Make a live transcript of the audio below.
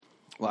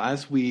Well,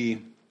 as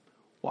we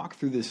walk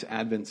through this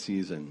Advent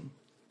season,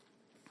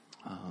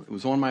 it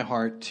was on my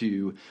heart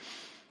to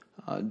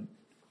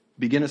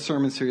begin a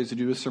sermon series, to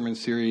do a sermon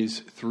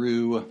series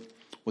through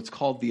what's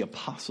called the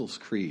Apostles'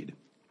 Creed.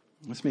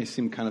 This may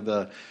seem kind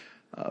of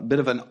a bit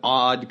of an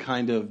odd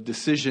kind of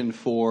decision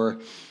for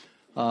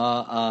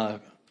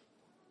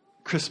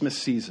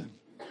Christmas season.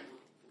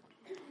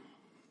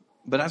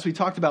 But as we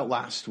talked about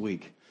last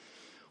week,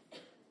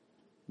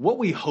 what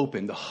we hope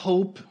in,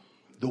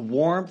 the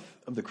warmth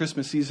of the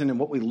Christmas season and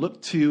what we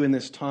look to in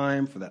this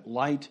time for that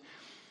light,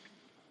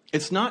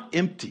 it's not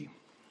empty,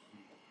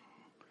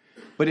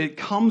 but it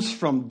comes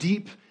from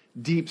deep,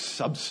 deep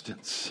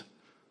substance,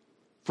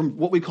 from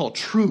what we call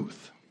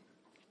truth.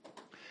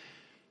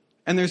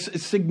 And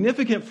it's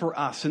significant for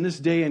us in this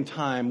day and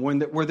time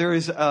where there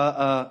is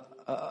a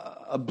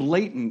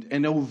blatant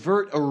and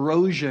overt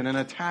erosion and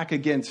attack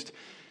against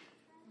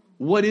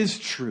what is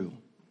true,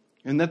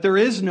 and that there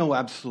is no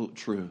absolute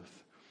truth.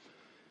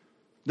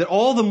 That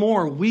all the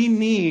more we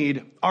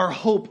need our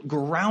hope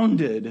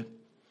grounded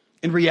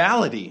in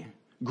reality,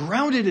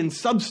 grounded in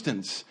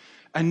substance,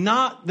 and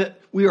not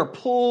that we are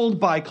pulled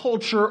by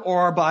culture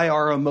or by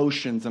our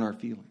emotions and our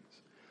feelings.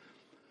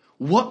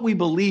 What we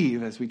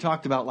believe, as we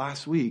talked about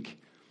last week,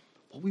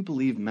 what we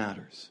believe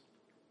matters.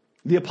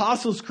 The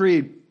Apostles'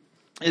 Creed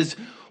is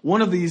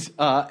one of these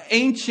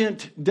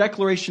ancient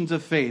declarations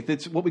of faith.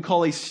 It's what we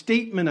call a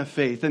statement of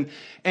faith. And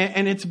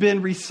it's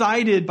been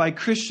recited by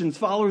Christians,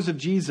 followers of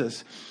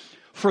Jesus,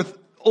 for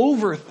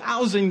over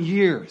 1,000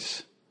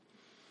 years.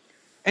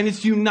 And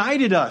it's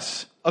united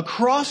us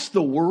across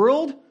the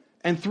world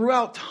and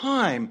throughout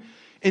time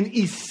in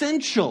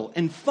essential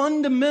and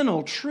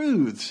fundamental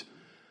truths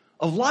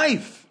of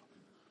life,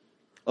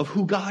 of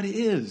who God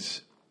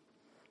is.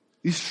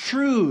 These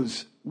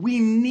truths we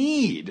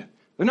need.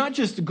 They're not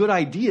just good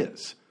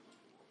ideas.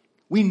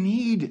 We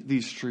need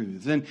these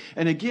truths. And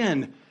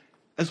again,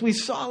 as we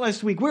saw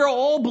last week, we're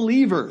all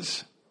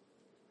believers.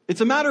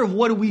 It's a matter of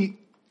what do we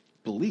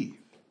believe.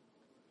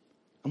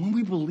 And when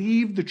we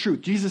believe the truth,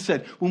 Jesus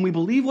said, when we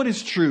believe what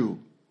is true,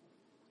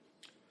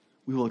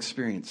 we will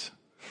experience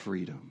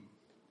freedom.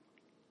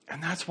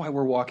 And that's why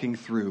we're walking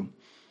through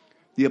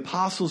the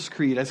Apostles'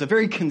 Creed as a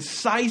very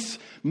concise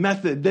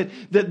method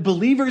that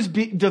believers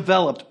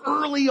developed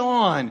early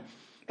on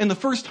in the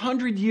first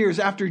 100 years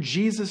after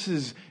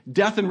Jesus'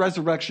 death and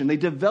resurrection. They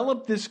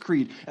developed this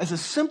creed as a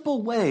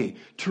simple way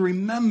to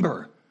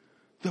remember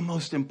the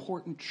most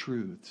important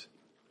truths.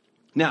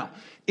 Now,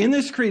 in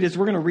this creed, as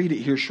we're going to read it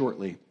here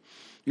shortly,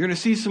 you're going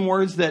to see some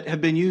words that have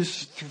been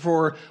used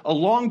for a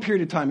long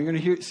period of time. You're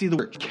going to see the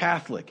word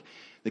Catholic.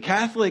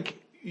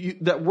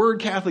 That word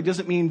Catholic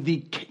doesn't mean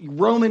the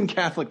Roman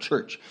Catholic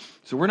Church.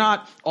 So we're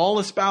not all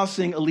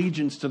espousing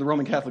allegiance to the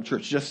Roman Catholic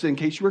Church, just in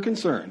case you were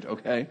concerned,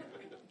 okay?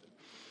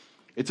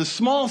 It's a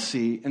small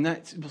c, and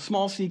that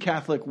small c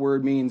Catholic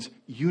word means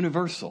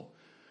universal.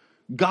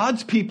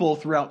 God's people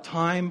throughout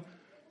time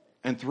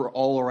and through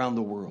all around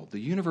the world. The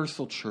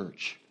universal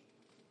church.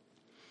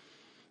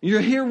 You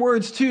hear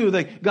words too,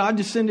 like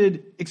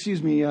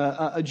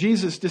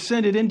Jesus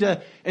descended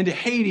into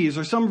Hades,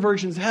 or some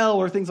versions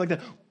hell, or things like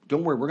that.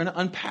 Don't worry, we're going to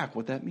unpack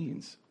what that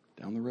means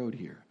down the road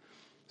here.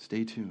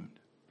 Stay tuned.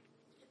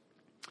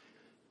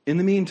 In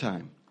the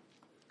meantime,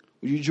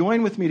 would you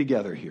join with me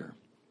together here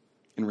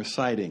in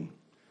reciting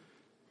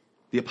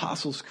the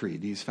Apostles' Creed,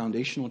 these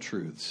foundational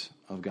truths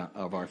of God,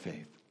 of our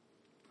faith.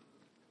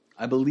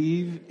 I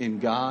believe in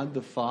God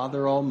the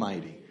Father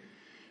Almighty,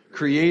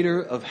 creator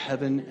of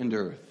heaven and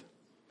earth,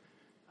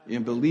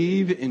 and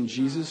believe in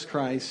Jesus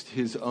Christ,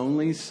 his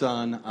only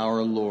Son,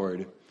 our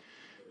Lord,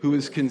 who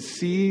was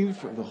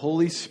conceived of the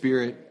Holy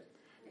Spirit,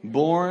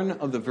 born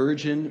of the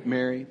Virgin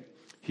Mary.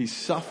 He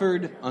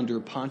suffered under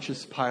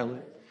Pontius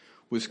Pilate,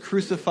 was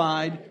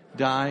crucified,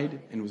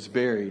 died, and was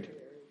buried.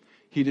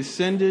 He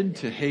descended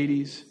to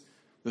Hades.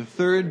 The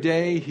third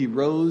day he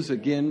rose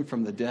again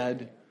from the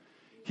dead.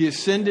 He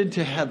ascended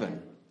to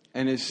heaven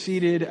and is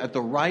seated at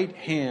the right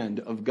hand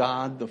of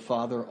God the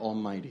Father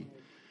Almighty.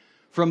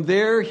 From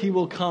there he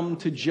will come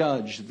to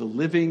judge the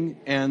living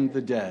and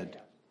the dead.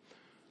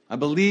 I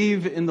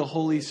believe in the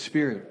Holy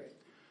Spirit,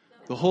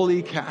 the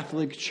Holy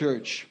Catholic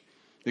Church,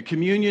 the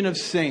communion of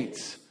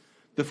saints,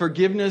 the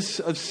forgiveness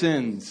of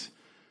sins,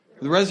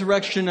 the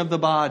resurrection of the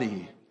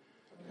body,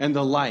 and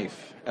the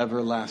life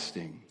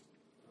everlasting.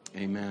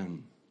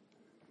 Amen.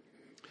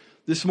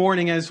 This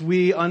morning, as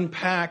we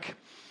unpack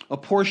a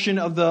portion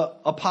of the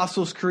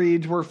Apostles'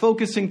 Creed, we're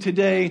focusing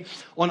today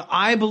on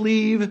I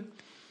believe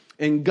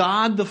in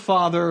God the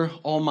Father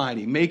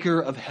Almighty, maker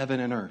of heaven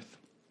and earth.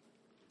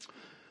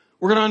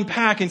 We're going to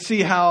unpack and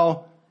see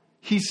how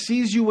he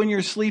sees you when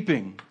you're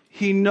sleeping.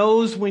 He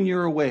knows when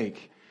you're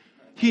awake.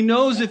 He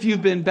knows if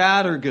you've been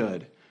bad or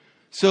good.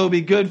 So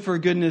be good for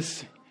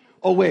goodness.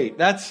 Oh, wait,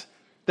 that's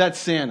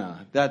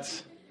Santa.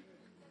 That's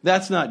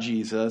not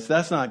Jesus.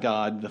 That's not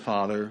God the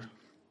Father.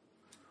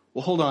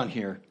 Well, hold on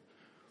here.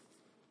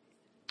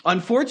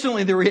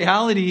 Unfortunately, the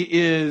reality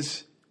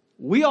is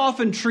we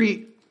often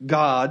treat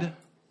God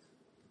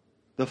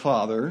the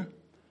Father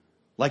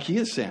like he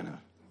is Santa.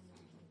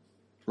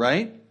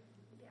 right?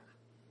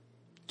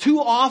 Too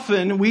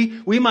often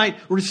we might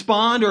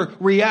respond or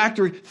react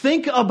or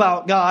think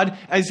about God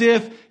as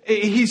if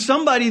he's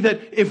somebody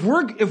that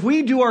if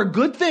we do our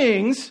good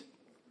things,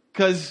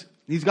 because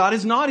he's got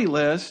his naughty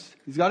list,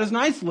 he's got his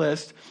nice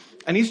list,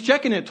 and he's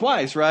checking it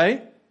twice,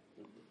 right?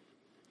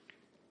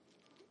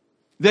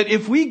 That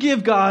if we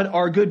give God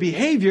our good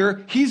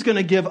behavior, he's going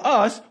to give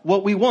us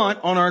what we want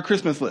on our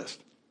Christmas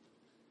list,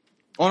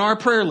 on our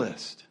prayer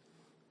list.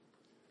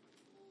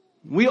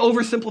 We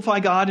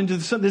oversimplify God into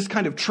this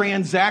kind of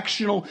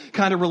transactional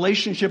kind of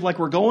relationship, like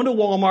we're going to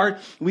Walmart,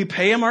 we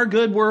pay him our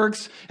good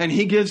works, and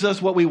he gives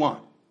us what we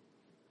want.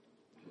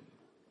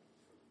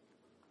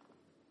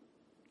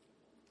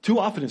 Too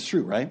often it's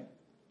true, right?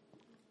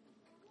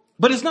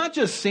 But it's not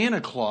just Santa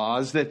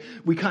Claus that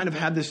we kind of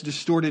have this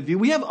distorted view.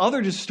 We have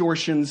other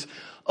distortions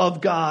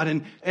of God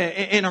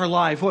in our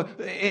life.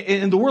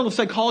 In the world of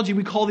psychology,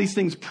 we call these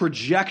things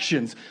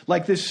projections.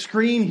 Like this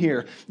screen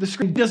here. The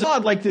screen does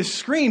God like this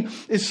screen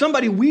is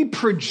somebody we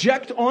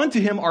project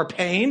onto him our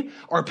pain,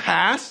 our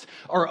past,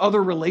 our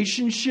other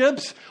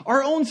relationships,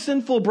 our own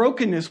sinful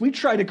brokenness. We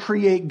try to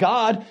create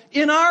God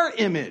in our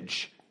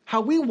image, how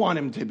we want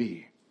him to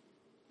be.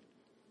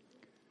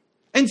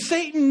 And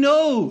Satan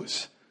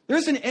knows.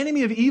 There's an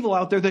enemy of evil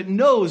out there that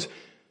knows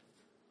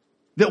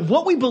that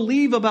what we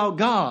believe about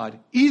God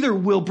either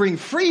will bring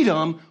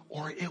freedom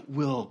or it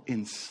will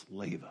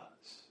enslave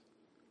us.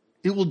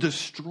 It will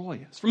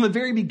destroy us. From the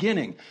very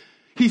beginning,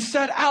 he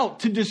set out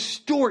to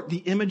distort the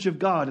image of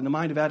God in the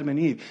mind of Adam and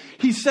Eve.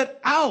 He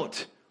set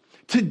out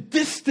to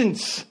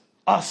distance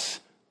us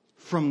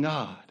from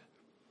God.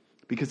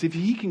 Because if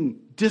he can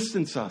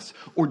distance us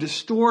or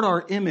distort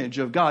our image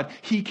of God,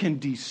 he can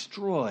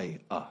destroy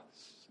us.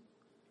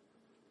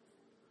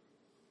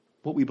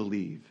 What we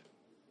believe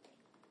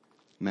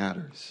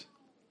matters.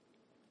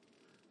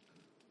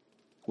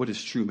 What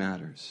is true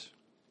matters.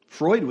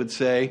 Freud would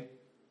say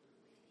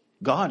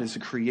God is a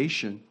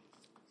creation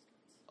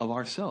of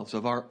ourselves,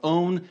 of our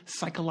own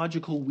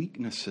psychological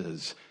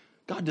weaknesses.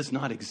 God does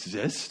not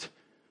exist,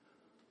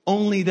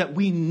 only that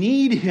we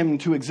need him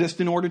to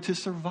exist in order to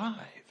survive.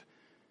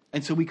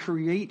 And so we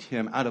create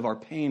him out of our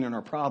pain and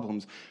our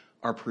problems,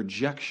 our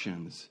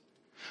projections.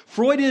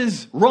 Freud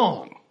is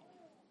wrong.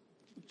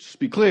 Just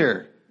be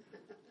clear.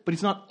 But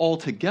he's not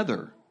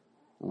altogether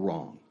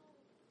wrong.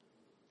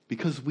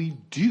 Because we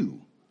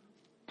do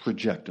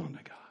project onto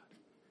God.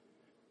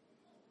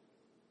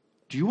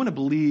 Do you want to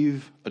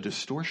believe a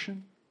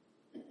distortion?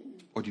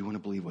 Or do you want to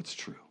believe what's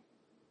true?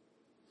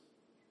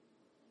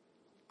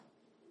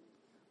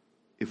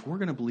 If we're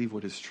going to believe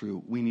what is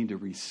true, we need to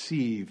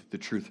receive the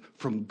truth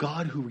from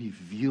God who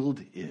revealed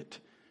it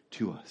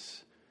to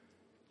us.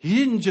 He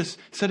didn't just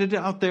set it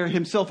out there,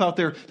 himself out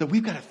there, that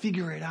we've got to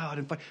figure it out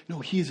and find. No,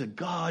 he's a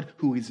God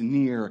who is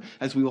near,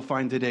 as we will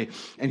find today,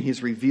 and he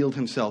has revealed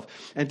himself.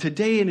 And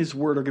today in his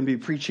word, we're going to be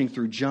preaching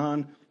through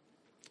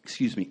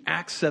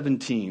Acts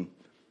 17.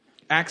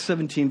 Acts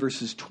 17,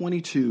 verses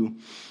 22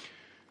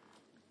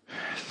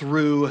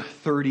 through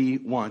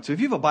 31. So if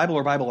you have a Bible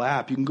or Bible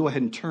app, you can go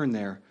ahead and turn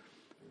there.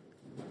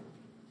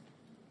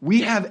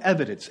 We have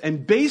evidence,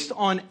 and based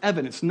on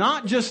evidence,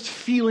 not just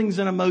feelings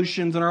and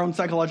emotions and our own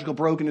psychological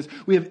brokenness,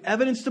 we have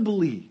evidence to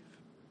believe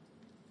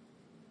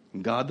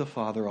in God the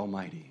Father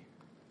Almighty,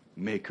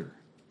 maker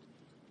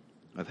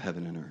of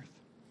heaven and earth.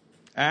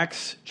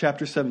 Acts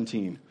chapter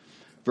 17,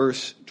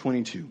 verse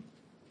 22.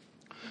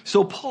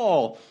 So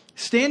Paul,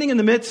 standing in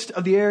the midst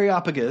of the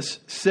Areopagus,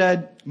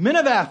 said, "Men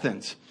of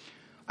Athens,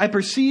 I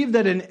perceive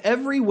that in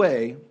every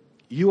way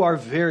you are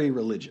very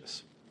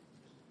religious.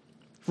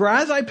 For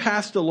as I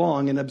passed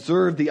along and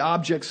observed the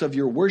objects of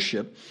your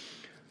worship,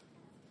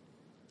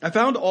 I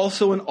found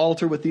also an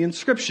altar with the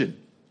inscription,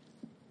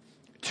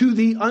 'To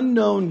the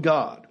unknown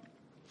God.'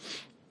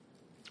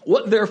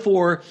 What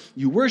therefore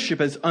you worship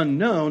as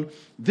unknown,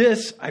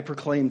 this I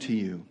proclaim to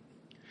you.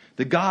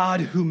 The God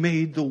who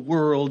made the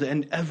world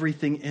and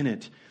everything in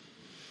it,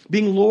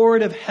 being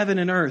Lord of heaven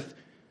and earth,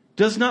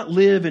 does not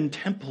live in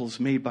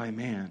temples made by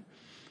man,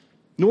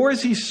 nor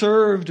is he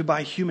served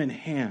by human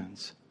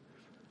hands,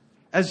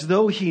 as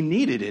though he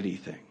needed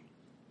anything,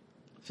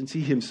 since he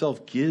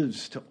himself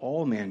gives to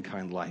all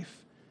mankind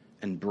life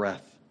and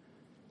breath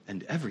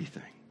and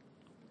everything.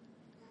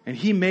 And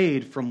he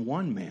made from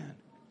one man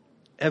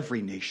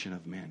every nation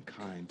of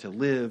mankind to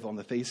live on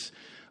the face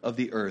of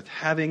the earth,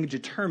 having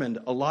determined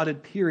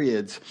allotted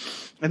periods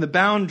and the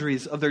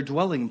boundaries of their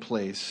dwelling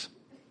place,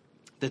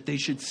 that they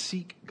should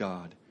seek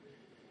God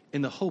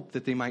in the hope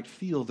that they might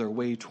feel their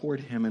way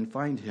toward him and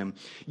find him.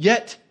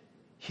 Yet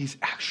he's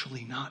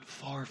actually not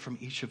far from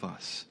each of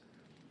us.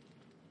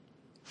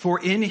 For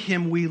in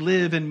him we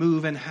live and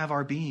move and have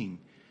our being.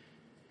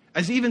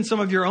 As even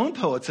some of your own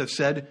poets have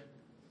said,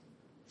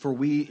 for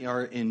we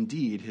are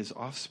indeed his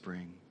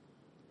offspring.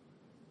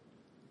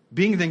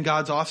 Being then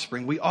God's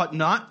offspring, we ought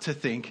not to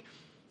think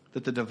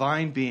that the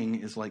divine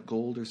being is like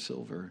gold or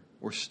silver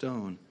or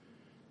stone,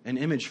 an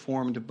image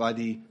formed by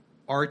the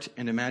art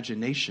and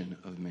imagination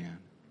of man.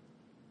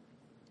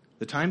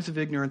 The times of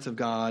ignorance of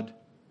God,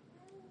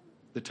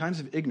 the times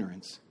of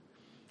ignorance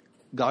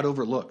God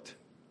overlooked.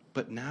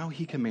 But now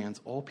he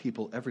commands all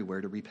people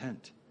everywhere to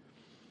repent,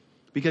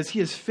 because he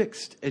has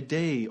fixed a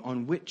day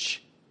on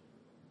which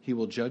he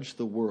will judge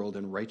the world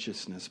in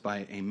righteousness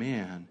by a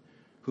man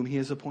whom he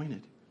has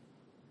appointed.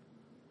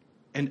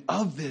 And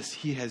of this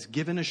he has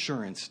given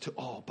assurance to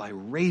all by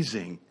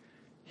raising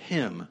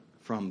him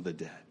from the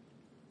dead.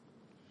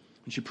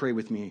 Would you pray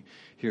with me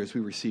here as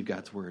we receive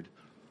God's word?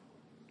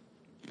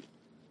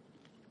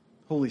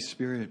 Holy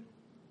Spirit,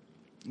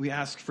 we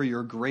ask for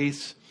your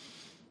grace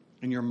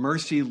and your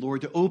mercy,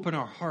 Lord, to open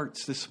our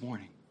hearts this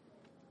morning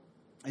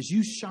as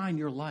you shine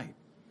your light.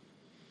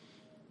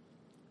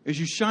 As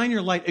you shine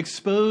your light,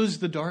 expose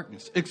the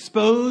darkness,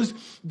 expose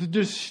the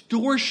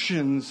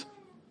distortions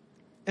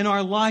in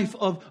our life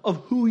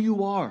of who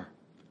you are,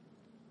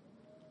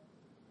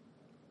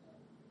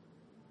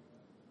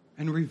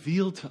 and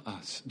reveal to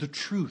us the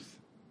truth,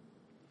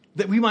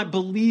 that we might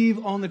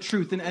believe on the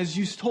truth. And as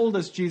you told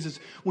us, Jesus,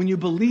 when you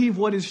believe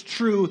what is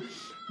true,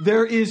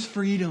 there is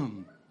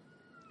freedom.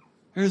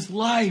 There's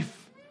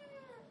life.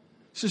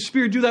 So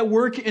Spirit, do that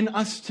work in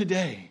us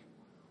today.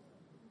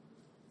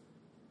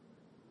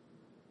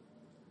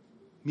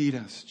 Meet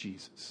us,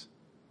 Jesus.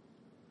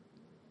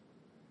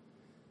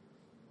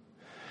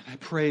 And I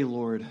pray,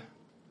 Lord,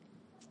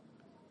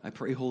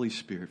 Holy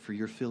Spirit, for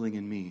your filling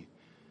in me,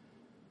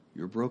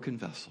 your broken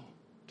vessel,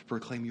 to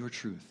proclaim your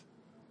truth,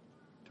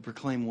 to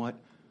proclaim what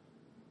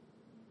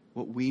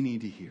we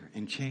need to hear.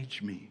 And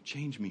change me,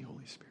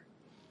 Holy Spirit.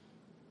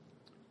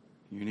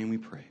 In your name we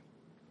pray.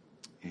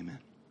 Amen.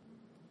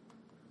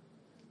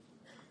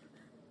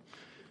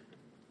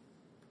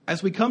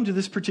 As we come to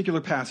this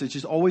particular passage,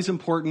 it's always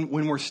important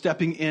when we're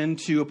stepping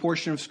into a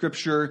portion of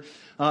Scripture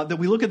that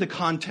we look at the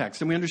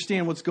context and we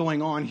understand what's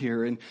going on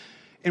here.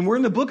 And we're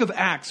in the book of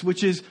Acts,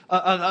 which is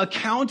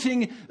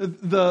accounting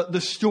the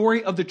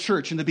story of the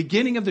church and the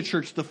beginning of the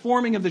church, the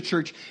forming of the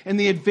church, and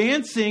the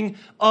advancing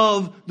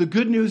of the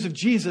good news of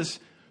Jesus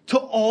to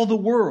all the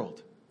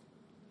world.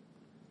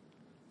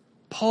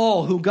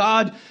 Paul, who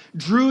God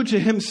drew to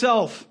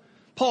himself,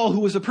 Paul,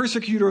 who was a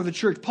persecutor of the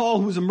church, Paul,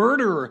 who was a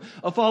murderer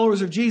of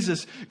followers of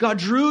Jesus, God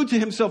drew to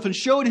himself and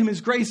showed him his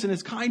grace and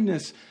his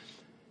kindness.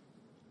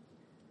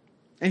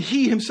 And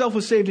he himself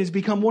was saved and has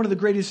become one of the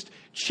greatest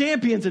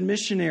champions and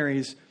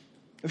missionaries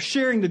of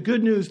sharing the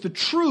good news, the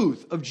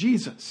truth of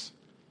Jesus.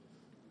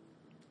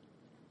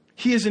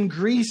 He is in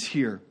Greece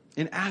here,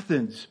 in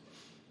Athens.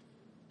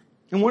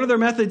 And one of their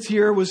methods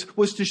here was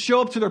to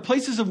show up to their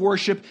places of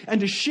worship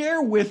and to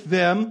share with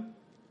them,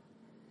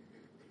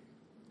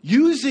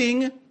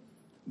 using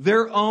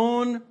their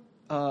own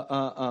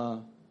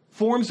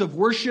forms of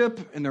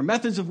worship and their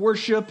methods of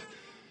worship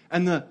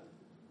and the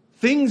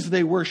things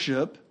they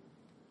worship,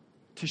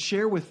 to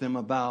share with them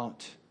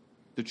about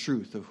the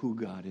truth of who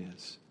God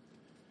is.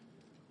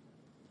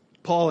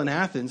 Paul in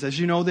Athens, as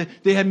you know,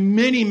 they had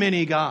many,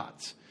 many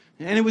gods.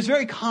 And it was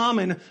very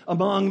common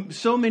among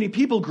so many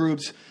people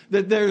groups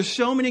that there's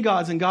so many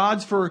gods, and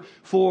gods for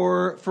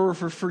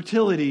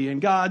fertility,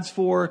 and gods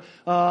for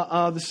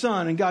the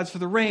sun, and gods for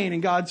the rain,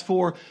 and gods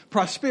for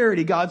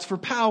prosperity, gods for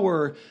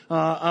power,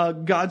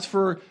 gods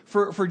for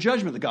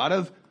judgment, the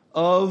god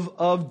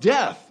of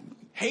death,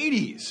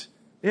 Hades.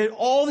 They had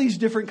all these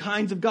different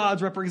kinds of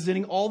gods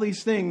representing all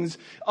these things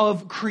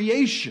of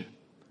creation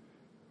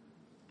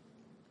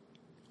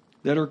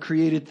that are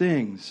created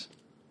things.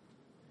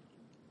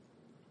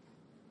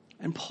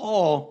 And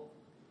Paul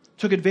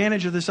took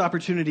advantage of this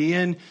opportunity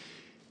in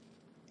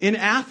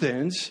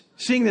Athens,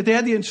 seeing that they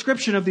had the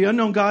inscription of the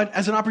unknown God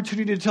as an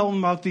opportunity to tell them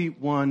about the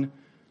one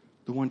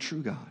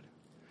true God.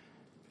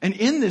 And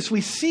in this,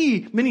 we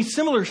see many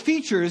similar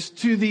features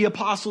to the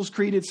Apostles'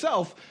 Creed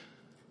itself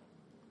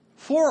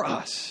for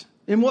us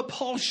in what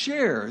Paul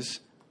shares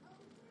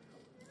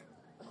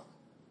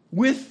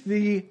with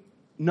the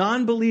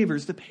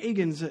non-believers, the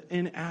pagans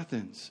in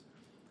Athens.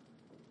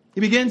 He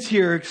begins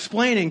here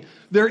explaining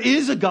there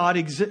is a God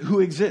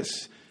who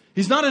exists.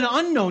 He's not an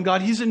unknown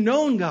God, he's a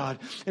known God.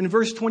 In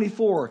verse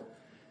 24,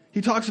 he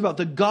talks about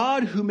the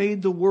God who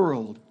made the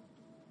world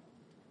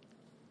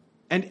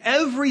and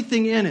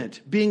everything in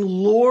it, being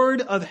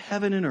Lord of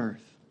heaven and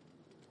earth.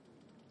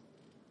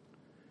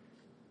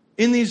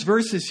 In these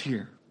verses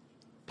here,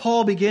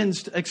 Paul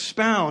begins to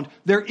expound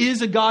there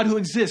is a God who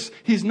exists.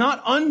 He's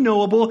not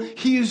unknowable,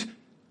 he's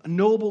a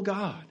knowable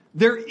God.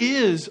 There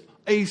is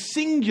a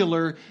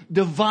singular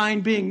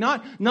divine being,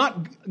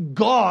 not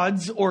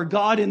gods or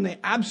God in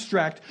the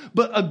abstract,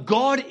 but a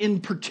God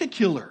in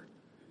particular.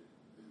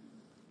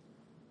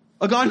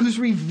 A God who's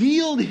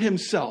revealed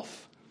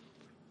himself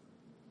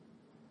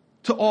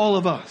to all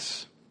of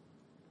us.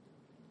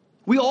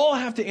 We all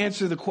have to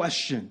answer the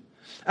question,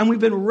 and we've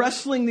been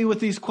wrestling with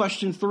these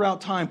questions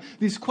throughout time.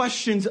 These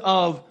questions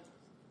of,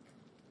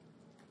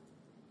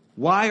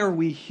 why are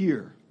we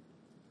here?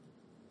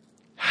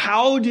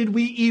 How did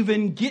we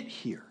even get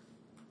here?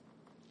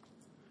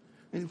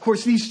 And of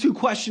course, these two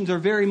questions are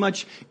very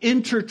much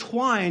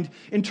intertwined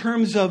in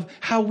terms of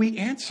how we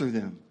answer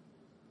them.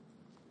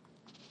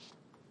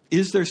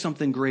 Is there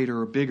something greater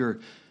or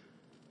bigger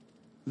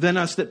than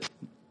us that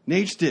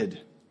Nate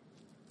did?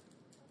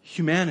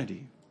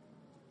 humanity?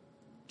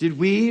 Did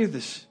we,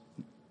 this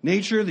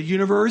nature, the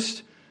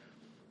universe,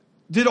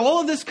 did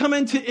all of this come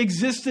into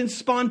existence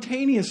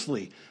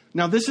spontaneously?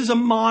 Now, this is a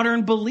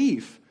modern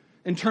belief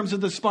in terms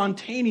of the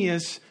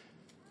spontaneous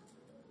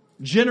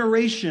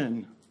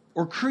generation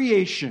or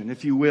creation,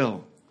 if you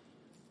will,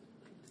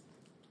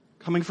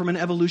 coming from an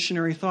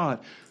evolutionary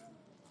thought.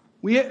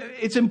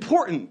 It's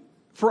important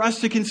for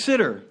us to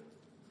consider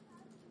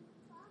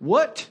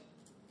what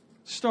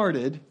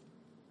started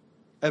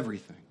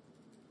everything.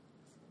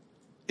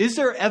 Is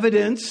there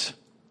evidence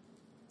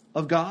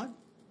of God?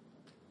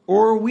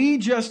 Or are we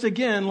just,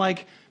 again,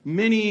 like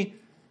many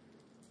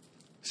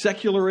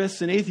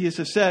secularists and atheists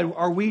have said,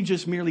 are we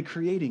just merely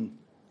creating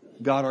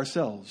God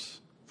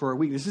ourselves for our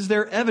weakness? Is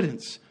there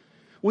evidence?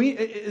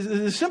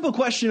 The simple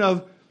question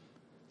of,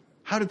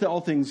 how did all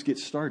things get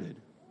started?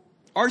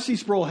 R.C.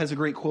 Sproul has a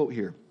great quote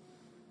here.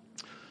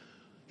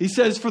 He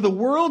says, for the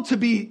world to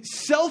be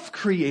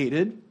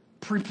self-created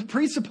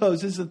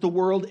presupposes that the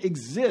world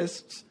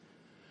exists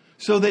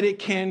so that it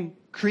can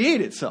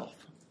create itself.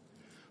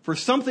 For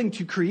something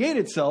to create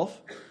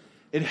itself,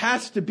 it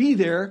has to be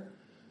there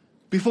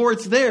before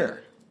it's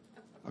there.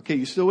 Okay,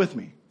 you still with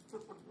me?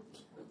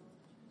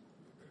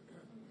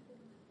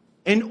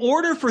 In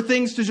order for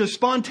things to just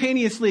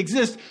spontaneously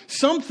exist,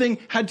 something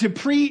had to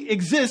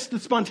pre-exist the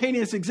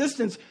spontaneous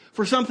existence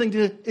for something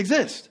to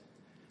exist.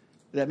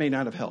 That may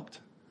not have helped.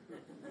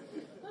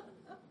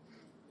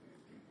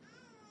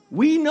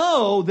 We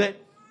know that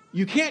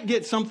you can't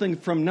get something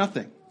from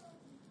nothing.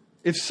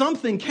 If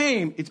something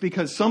came, it's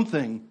because some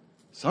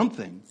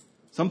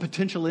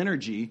potential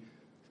energy,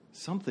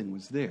 something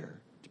was there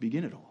to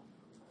begin it all.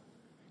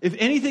 If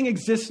anything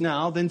exists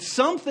now, then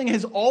something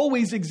has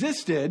always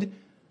existed,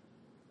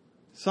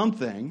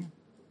 something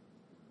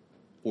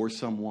or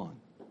someone,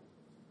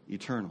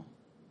 eternal.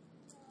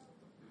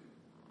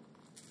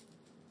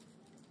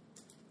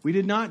 We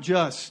did not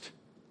just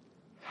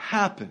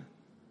happen.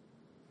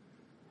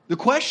 The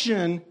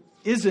question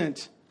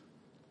isn't,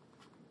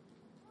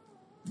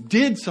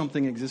 did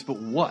something exist, but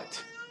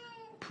what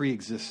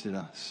pre-existed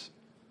us?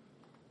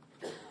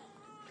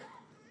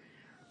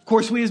 Of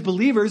course, we as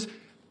believers,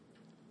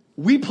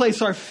 we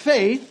place our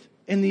faith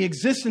in the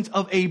existence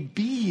of a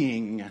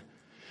being.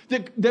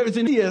 There's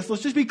an atheist,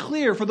 let's just be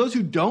clear, for those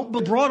who don't,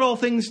 brought all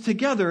things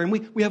together, and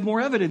we have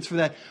more evidence for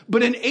that.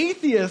 But an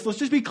atheist, let's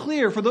just be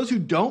clear, for those who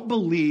don't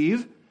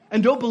believe,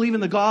 and don't believe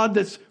in the God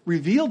that's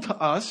revealed to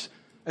us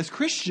as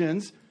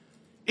Christians,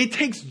 it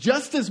takes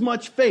just as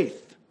much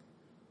faith,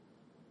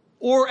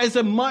 or as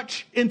a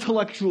much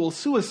intellectual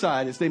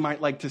suicide, as they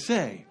might like to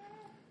say.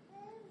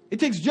 It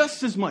takes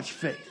just as much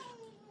faith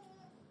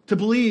to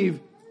believe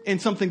in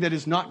something that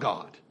is not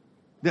God,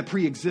 that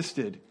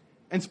pre-existed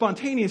and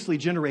spontaneously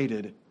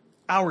generated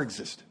our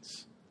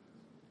existence.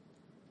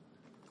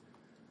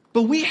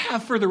 But we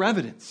have further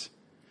evidence.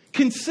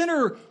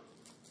 Consider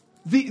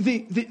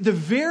the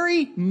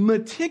very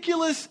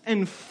meticulous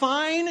and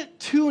fine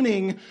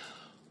tuning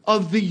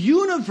of the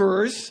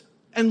universe,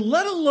 and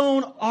let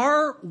alone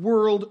our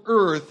world,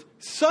 Earth,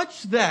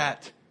 such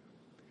that,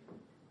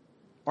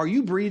 are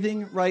you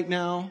breathing right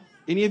now?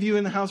 Any of you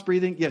in the house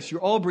breathing? Yes,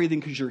 you're all breathing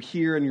because you're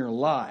here and you're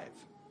alive.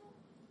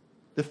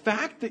 The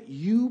fact that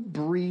you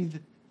breathe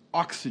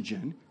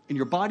oxygen and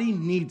your body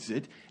needs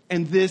it,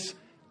 and this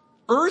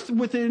earth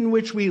within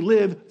which we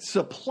live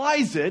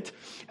supplies it,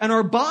 and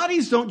our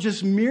bodies don't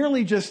just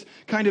merely just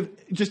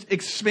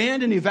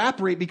expand and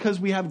evaporate because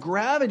we have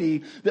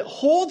gravity that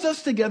holds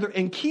us together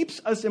and keeps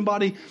us in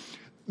body.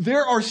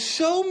 There are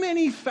so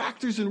many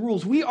factors and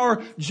rules. We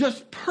are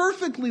just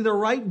perfectly the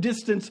right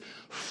distance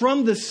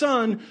from the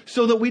sun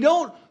so that we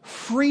don't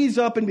freeze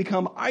up and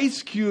become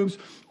ice cubes,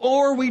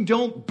 or we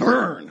don't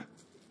burn.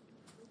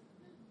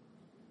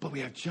 But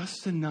we have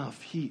just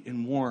enough heat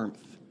and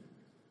warmth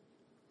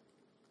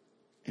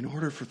in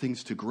order for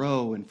things to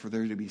grow and for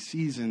there to be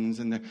seasons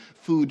and the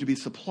food to be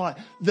supplied.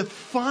 The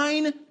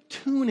fine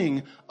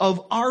tuning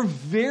of our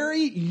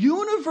very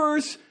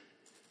universe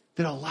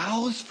that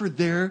allows for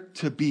there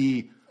to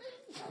be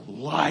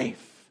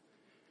life.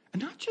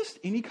 And not just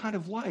any kind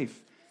of life,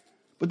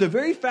 but the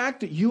very fact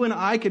that you and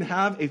I can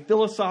have a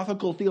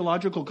philosophical,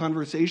 theological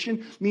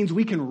conversation means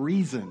we can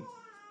reason.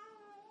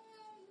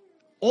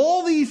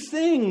 All these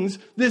things,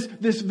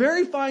 this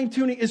very fine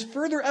tuning is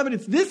further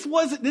evidence. This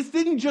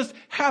didn't just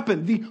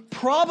happen. The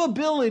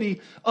probability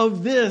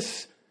of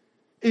this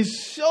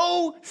is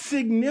so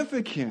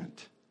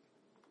significant.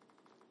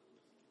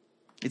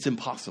 It's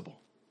impossible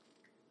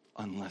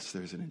unless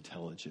there's an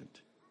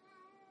intelligent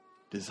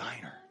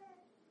designer.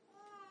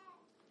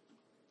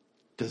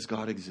 Does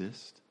God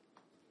exist?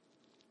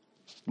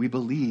 We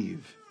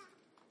believe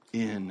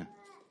in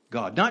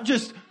God. Not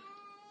just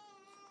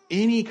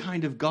any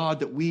kind of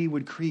God that we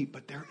would create,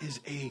 but there is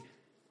a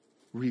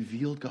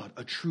revealed God,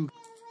 a true.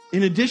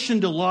 In addition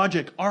to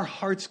logic, our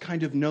hearts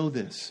kind of know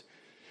this.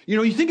 You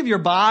know, you think of your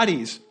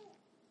bodies.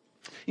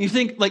 You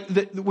think like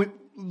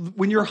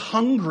when you're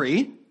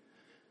hungry,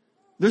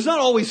 there's not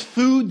always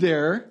food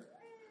there,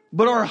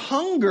 but our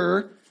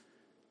hunger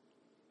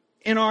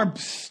in our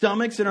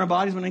stomachs, in our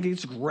bodies, when it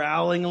gets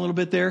growling a little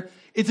bit there,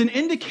 it's an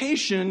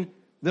indication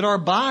that our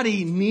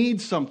body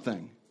needs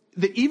something.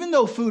 That even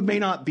though food may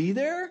not be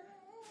there,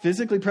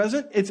 physically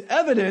present, it's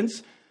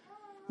evidence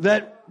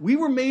that we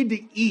were made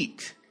to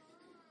eat.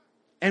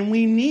 And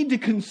we need to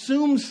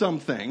consume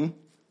something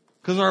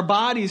because our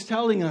body is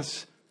telling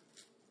us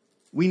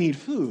we need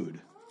food.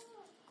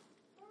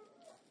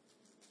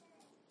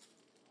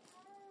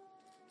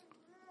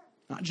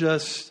 Not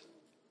just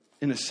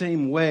in the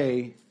same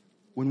way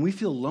when we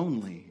feel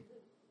lonely.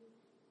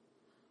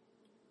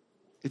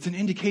 It's an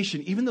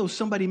indication, even though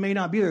somebody may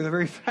not be there, the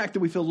very fact that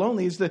we feel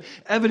lonely is the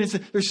evidence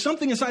that there's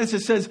something inside us that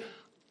says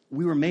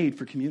we were made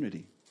for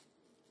community.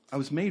 I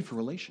was made for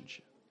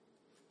relationship.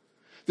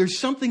 There's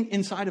something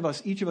inside of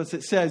us, each of us,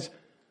 that says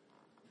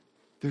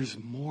there's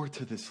more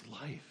to this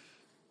life.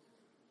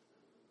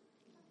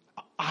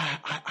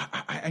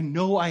 I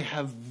know I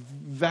have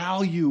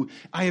value,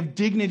 I have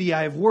dignity,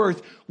 I have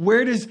worth.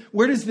 Where does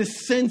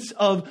this sense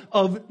of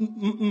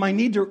my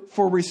need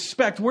for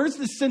respect? Where's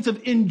the sense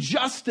of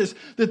injustice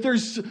that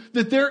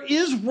there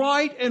is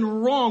right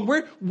and wrong?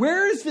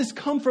 Where does this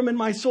come from in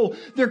my soul?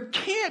 There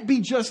can't be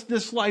just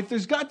this life.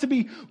 There's got to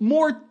be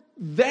more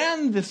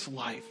than this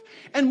life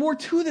and more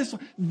to this.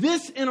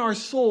 This in our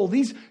soul,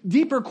 these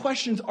deeper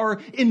questions are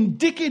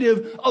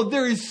indicative of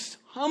there is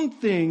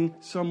something,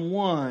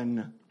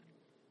 someone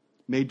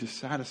made to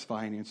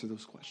satisfy and answer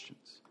those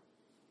questions.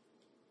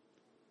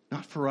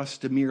 Not for us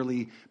to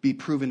merely be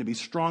proven to be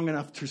strong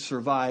enough to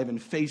survive and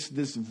face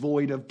this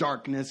void of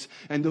darkness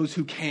and those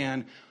who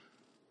can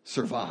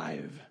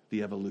survive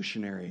the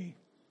evolutionary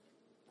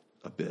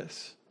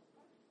abyss.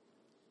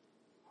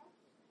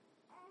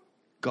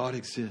 God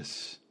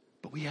exists,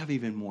 but we have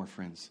even more,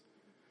 friends.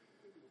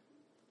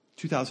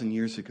 2,000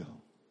 years ago,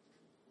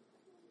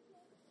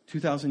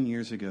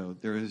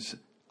 there is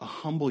a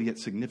humble yet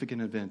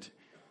significant event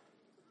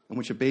in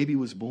which a baby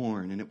was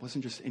born, and it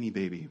wasn't just any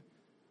baby.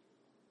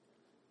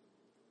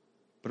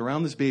 But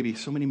around this baby,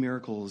 so many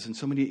miracles and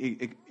so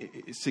many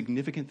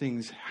significant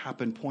things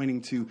happened,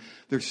 pointing to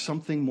there's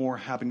something more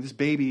happening. This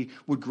baby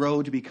would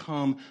grow to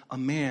become a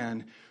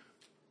man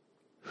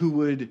who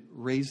would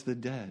raise the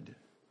dead,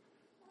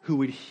 who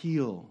would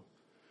heal,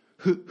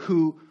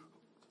 who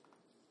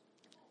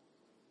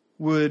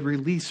would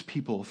release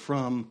people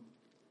from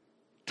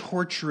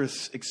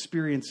torturous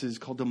experiences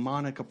called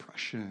demonic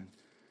oppression.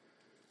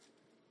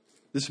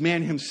 This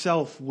man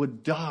himself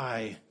would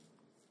die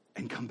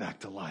and come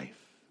back to life.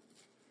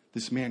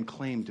 This man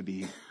claimed to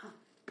be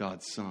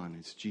God's son.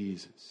 It's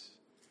Jesus.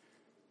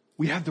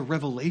 We have the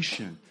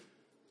revelation.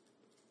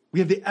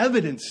 We have the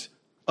evidence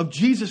of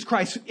Jesus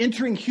Christ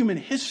entering human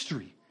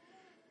history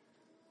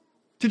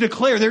to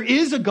declare there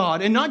is a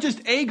God, and not just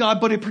a God,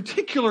 but a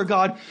particular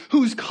God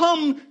who's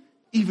come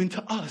even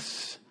to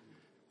us,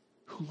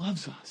 who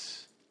loves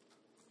us.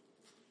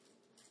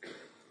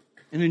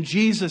 And then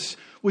Jesus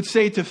would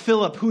say to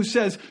Philip, who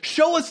says,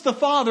 "Show us the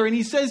Father." And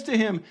he says to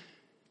him,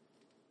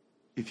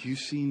 "If you've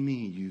seen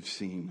me, you've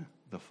seen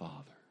the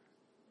Father."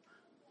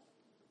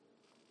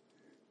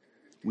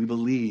 We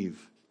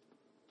believe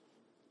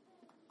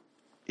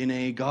in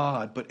a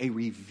God, but a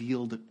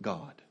revealed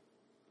God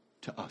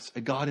to us.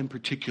 A God in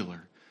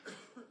particular.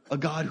 A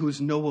God who is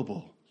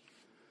knowable.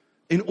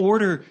 In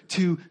order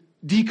to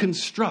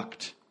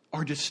deconstruct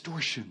our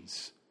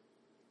distortions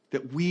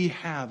that we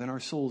have in our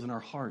souls and our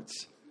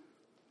hearts.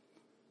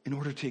 In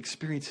order to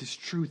experience His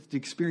truth, to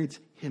experience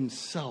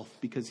Himself,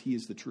 because He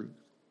is the truth.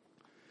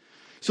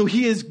 So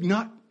He is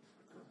not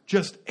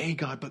just a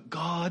God, but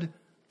God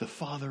the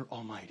Father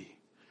Almighty.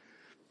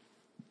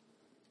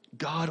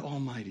 God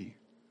Almighty.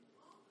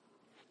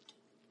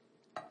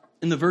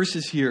 In the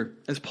verses here,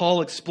 as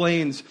Paul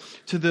explains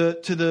to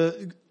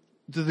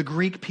the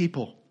Greek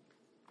people,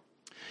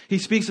 he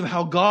speaks of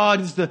how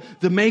God is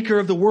the maker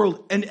of the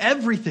world and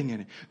everything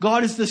in it.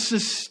 God is the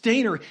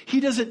sustainer. He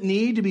doesn't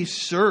need to be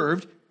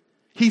served.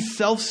 He's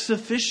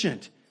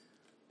self-sufficient.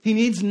 He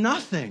needs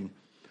nothing.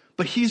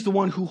 But He's the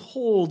one who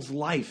holds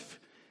life,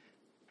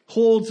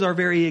 holds our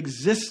very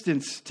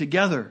existence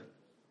together.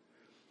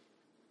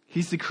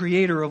 He's the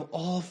creator of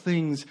all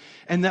things,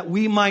 and that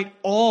we might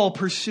all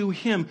pursue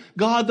Him,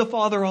 God the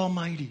Father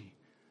Almighty.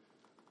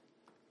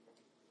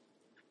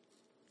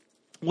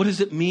 What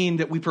does it mean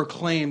that we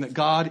proclaim that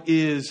God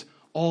is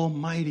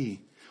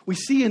Almighty? We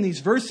see in these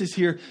verses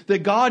here that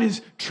God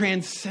is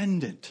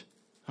transcendent.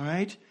 All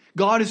right?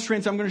 God is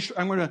transcendent.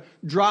 I'm going to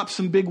drop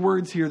some big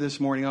words here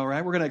this morning, all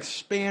right? We're going to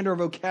expand our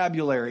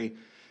vocabulary.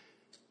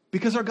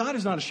 Because our God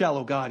is not a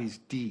shallow God. He's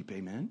deep,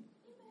 amen?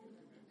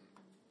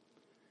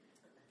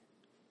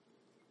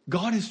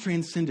 God is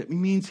transcendent. It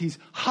means He's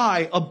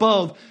high,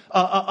 above,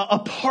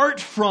 apart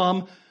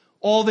from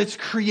all that's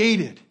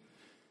created.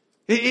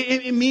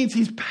 It means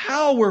He's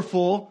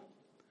powerful.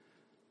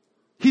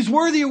 He's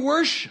worthy of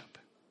worship.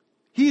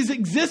 He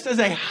exists as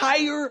a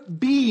higher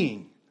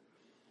being.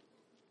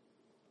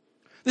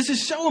 This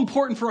is so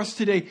important for us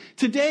today.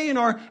 Today in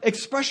our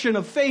expression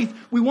of faith,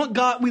 we want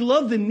God, we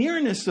love the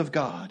nearness of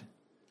God.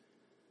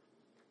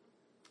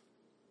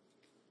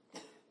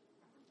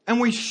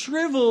 And we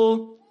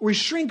shrivel we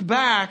shrink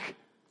back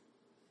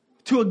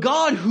to a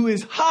God who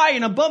is high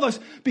and above us,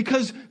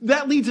 because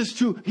that leads us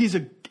to, he's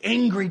an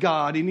angry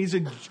God, and he's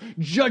a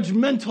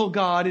judgmental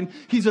God, and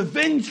he's a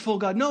vengeful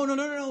God.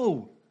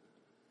 No.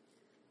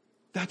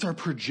 That's our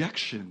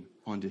projection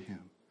onto him.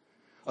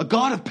 A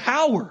God of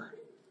power.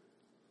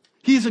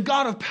 He is a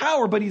God of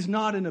power, but he's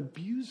not an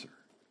abuser.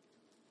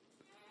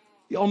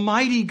 The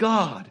Almighty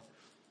God,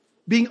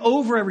 being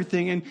over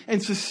everything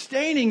and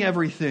sustaining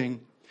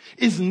everything,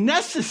 is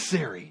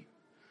necessary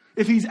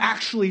if he's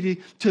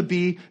actually to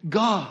be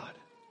God.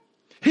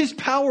 His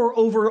power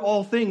over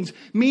all things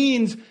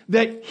means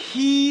that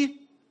he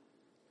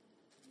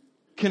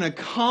can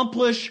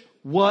accomplish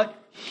what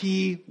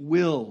he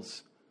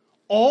wills.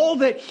 All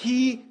that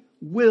he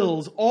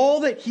wills,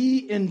 all that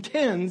he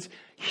intends,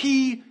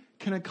 he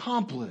can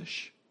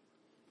accomplish.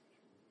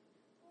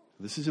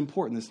 This is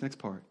important, this next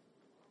part.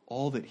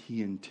 All that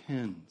he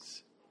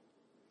intends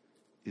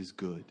is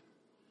good.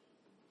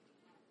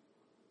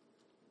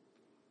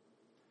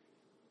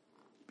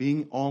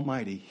 Being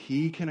almighty,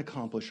 he can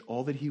accomplish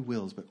all that he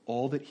wills, but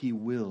all that he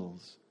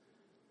wills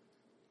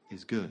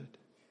is good.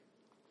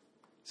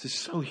 This is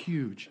so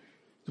huge.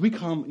 As we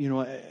come,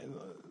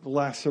 the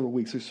last several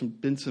weeks, there's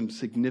been some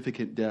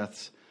significant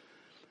deaths.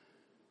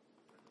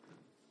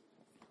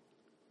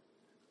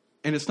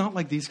 And it's not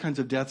like these kinds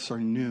of deaths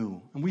are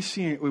new. And we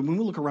see, when we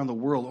look around the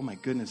world, oh my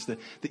goodness, the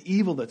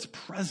evil that's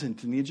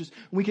present, and and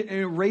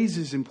it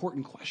raises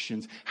important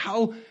questions.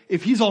 How,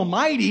 if he's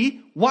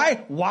almighty,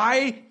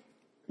 why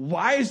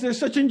is there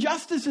such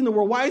injustice in the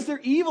world? Why is there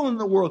evil in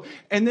the world?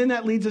 And then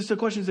that leads us to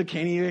questions that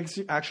can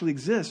he actually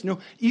exist? No,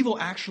 evil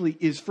actually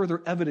is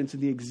further evidence of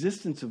the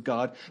existence of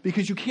God,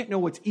 because you can't know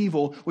what's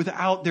evil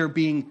without there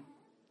being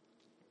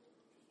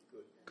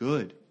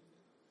good.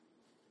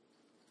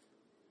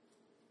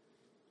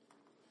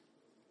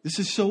 This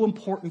is so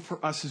important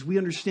for us as we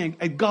understand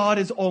God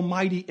is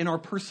almighty in our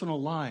personal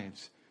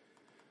lives.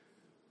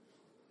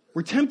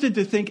 We're tempted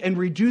to think and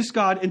reduce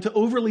God into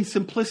overly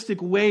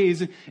simplistic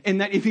ways,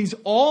 and that if he's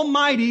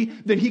almighty,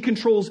 then he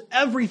controls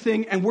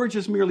everything, and we're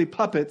just merely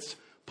puppets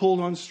pulled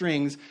on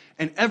strings,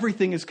 and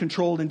everything is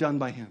controlled and done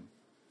by him.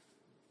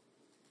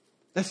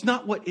 That's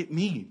not what it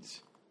means.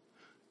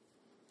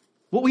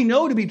 What we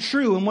know to be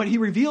true and what he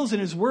reveals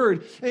in his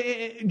word,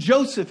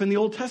 Joseph in the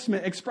Old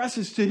Testament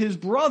expresses to his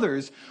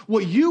brothers,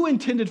 what you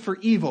intended for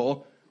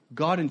evil,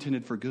 God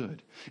intended for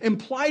good.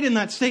 Implied in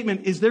that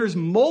statement is there's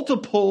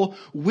multiple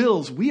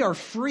wills. We are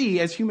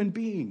free as human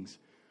beings.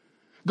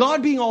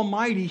 God being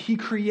almighty, he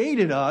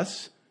created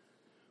us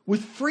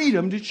with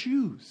freedom to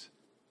choose.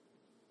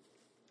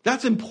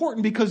 That's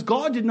important because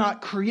God did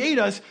not create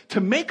us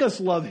to make us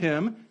love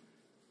him,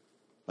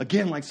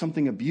 again, like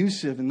something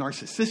abusive and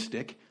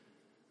narcissistic.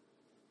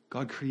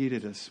 God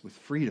created us with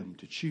freedom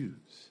to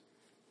choose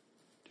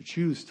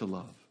to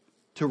love,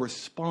 to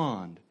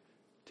respond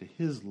to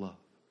his love.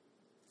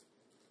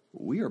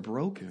 We are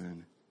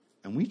broken,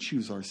 and we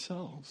choose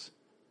ourselves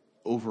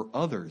over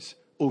others,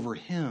 over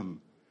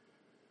him.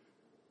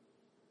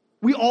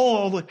 We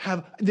all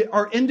have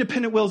our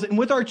independent wills, and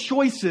with our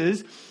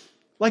choices,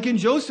 like in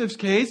Joseph's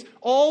case,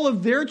 all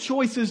of their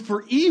choices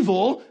for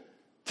evil,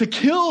 to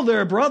kill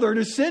their brother,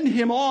 to send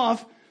him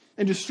off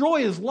and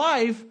destroy his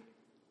life,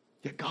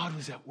 yet God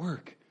was at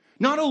work.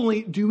 Not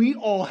only do we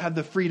all have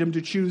the freedom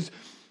to choose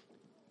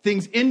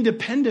things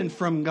independent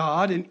from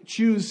God and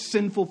choose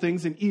sinful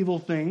things and evil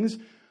things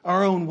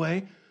our own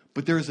way,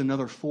 but there is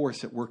another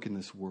force at work in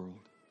this world.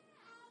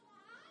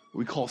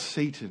 We call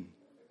Satan.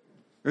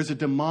 There's a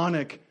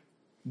demonic,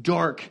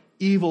 dark,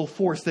 evil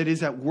force that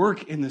is at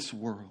work in this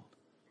world.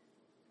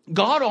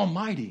 God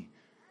Almighty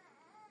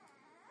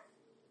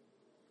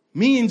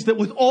means that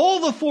with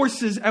all the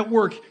forces at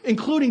work,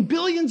 including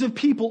billions of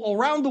people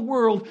around the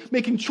world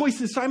making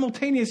choices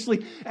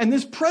simultaneously, and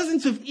this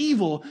presence of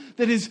evil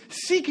that is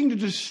seeking to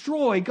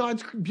destroy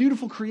God's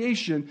beautiful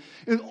creation,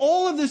 and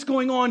all of this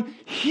going on,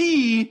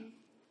 he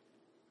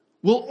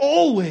will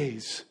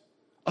always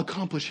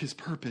accomplish his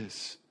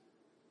purpose,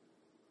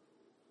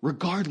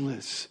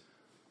 regardless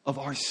of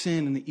our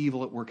sin and the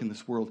evil at work in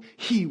this world.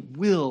 He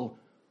will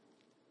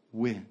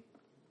win.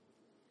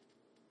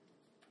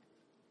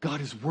 God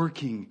is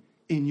working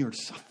in your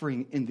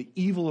suffering, in the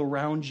evil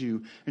around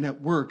you, and at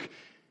work,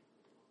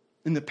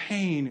 in the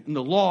pain, and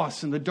the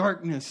loss, and the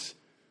darkness,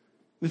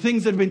 the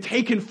things that have been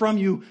taken from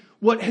you,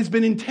 what has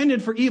been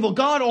intended for evil.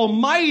 God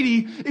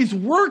Almighty is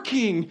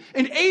working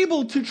and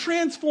able to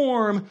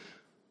transform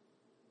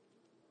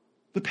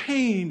the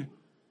pain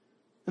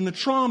and the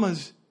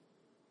traumas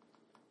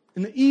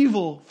and the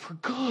evil for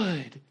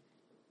good.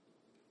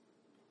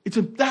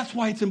 That's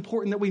why it's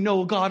important that we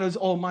know God is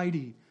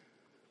almighty.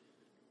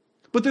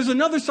 But there's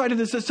another side of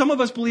this that some of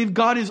us believe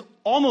God is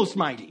almost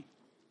mighty.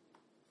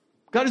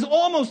 God is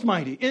almost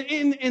mighty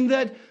in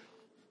that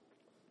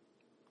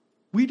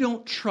we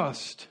don't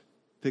trust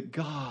that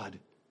God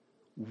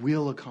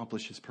will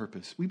accomplish his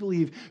purpose. We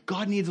believe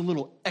God needs a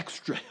little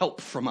extra help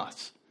from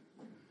us.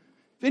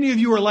 If any of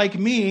you are like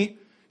me,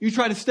 You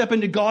try to step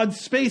into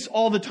God's space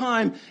all the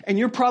time, and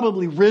you're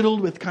probably riddled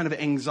with kind of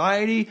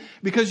anxiety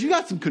because you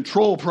got some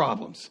control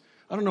problems.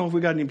 I don't know if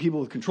we got any people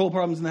with control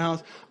problems in the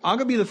house. I'm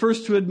going to be the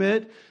first to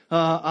admit,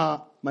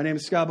 my name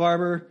is Scott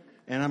Barber,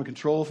 and I'm a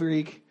control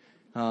freak.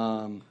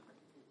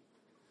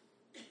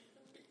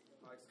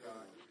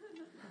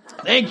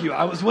 Thank you.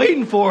 I was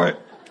waiting for it.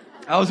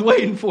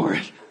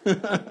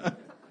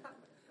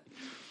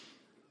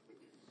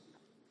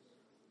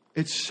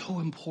 It's so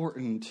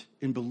important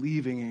in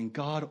believing in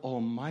God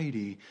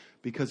Almighty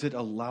because it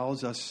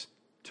allows us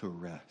to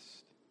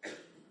rest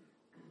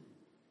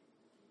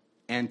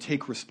and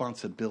take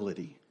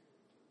responsibility.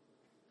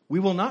 We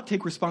will not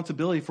take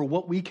responsibility for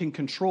what we can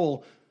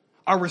control.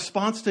 Our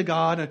response to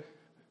God,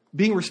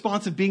 being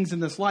responsive beings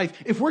in this life,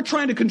 if we're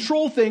trying to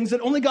control things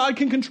that only God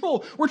can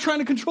control, we're trying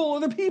to control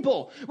other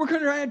people. We're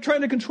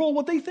trying to control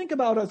what they think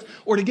about us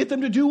or to get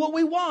them to do what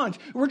we want.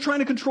 We're trying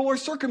to control our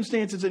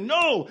circumstances and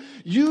no,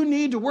 you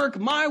need to work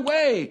my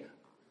way.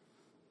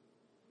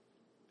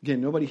 Again,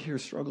 nobody here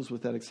struggles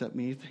with that except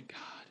me. Thank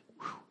God.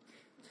 Whew.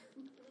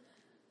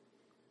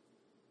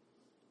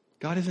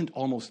 God isn't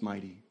almost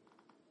mighty.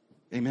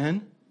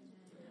 Amen?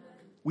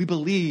 We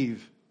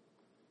believe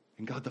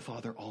in God the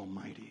Father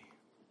Almighty,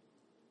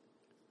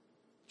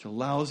 which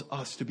allows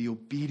us to be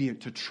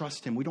obedient, to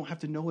trust Him. We don't have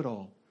to know it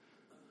all.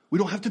 We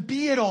don't have to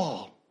be it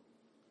all.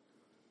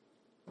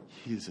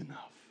 He is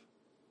enough.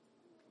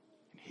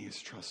 And He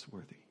is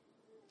trustworthy.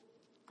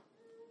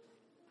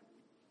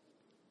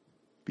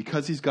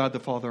 Because He's God the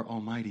Father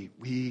Almighty,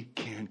 we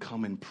can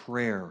come in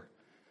prayer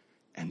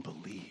and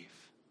believe.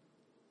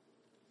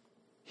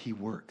 He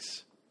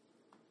works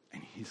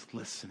and He's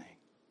listening.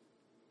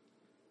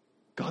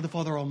 God the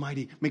Father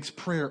Almighty makes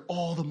prayer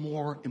all the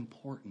more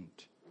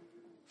important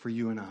for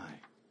you and I.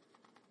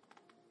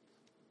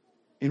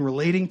 In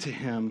relating to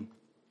Him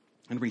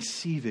and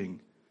receiving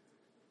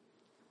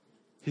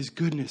His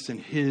goodness and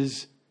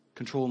His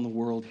control in the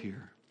world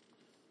here.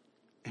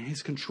 And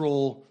His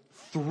control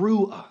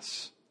through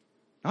us.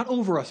 Not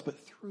over us, but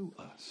through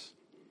us.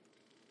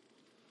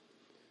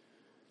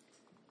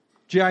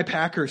 J.I.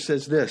 Packer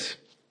says this.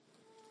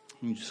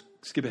 Let me just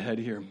skip ahead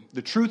here.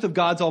 The truth of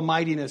God's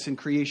almightiness in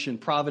creation,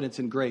 providence,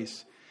 and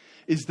grace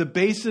is the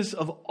basis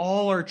of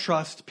all our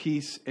trust,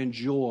 peace, and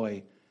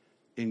joy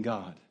in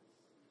God,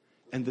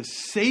 and the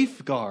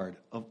safeguard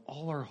of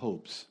all our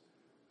hopes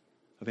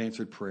of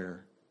answered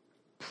prayer,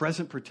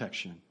 present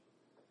protection,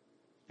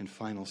 and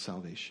final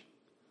salvation.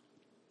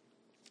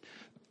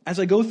 As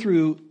I go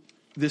through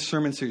this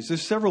sermon series,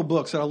 there's several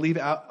books that I'll leave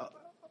out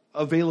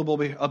available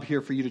up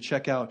here for you to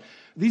check out.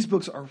 These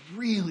books are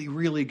really,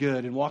 really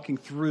good in walking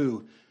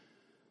through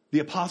the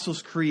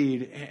Apostles'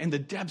 Creed and the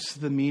depths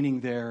of the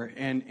meaning there.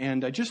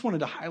 And I just wanted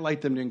to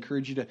highlight them to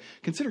encourage you to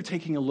consider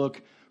taking a look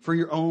for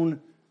your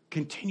own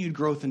continued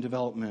growth and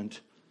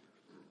development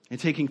and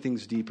taking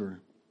things deeper.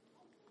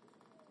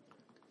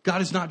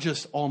 God is not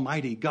just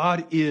almighty.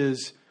 God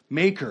is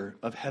maker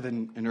of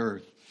heaven and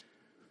earth.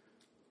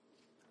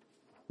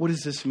 What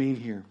does this mean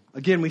here?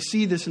 Again, we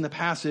see this in the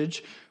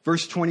passage.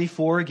 Verse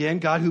 24, again,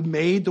 God who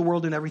made the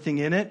world and everything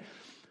in it.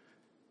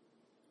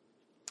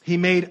 He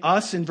made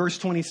us, in verse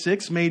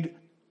 26, made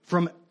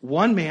from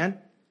one man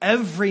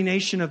every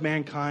nation of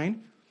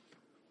mankind.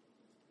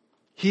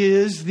 He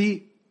is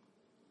the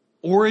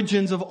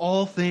origins of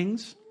all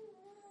things.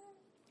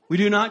 We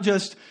do not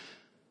just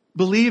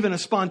believe in a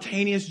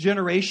spontaneous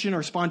generation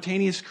or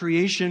spontaneous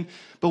creation,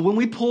 but when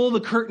we pull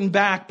the curtain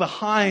back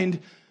behind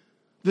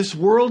this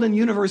world and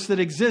universe that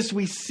exists,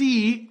 we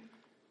see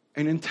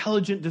an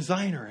intelligent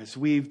designer, as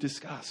we've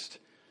discussed.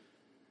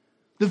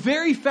 The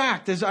very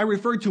fact, as I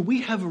referred to,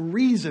 we have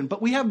reason, but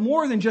we have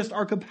more than just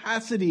our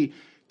capacity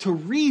to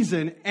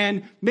reason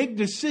and make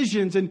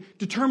decisions and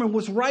determine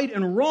what's right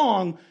and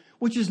wrong,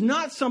 which is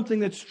not something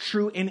that's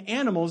true in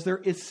animals.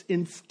 It's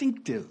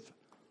instinctive.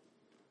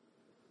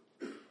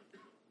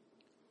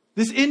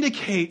 This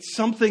indicates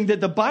something that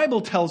the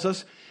Bible tells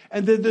us,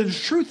 and the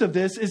truth of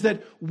this is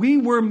that we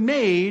were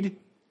made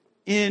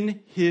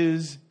in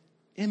His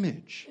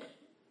image.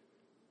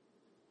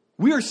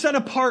 We are set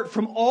apart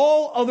from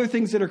all other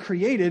things that are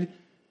created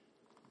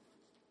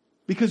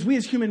because we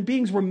as human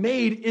beings were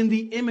made in the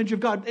image of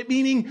God,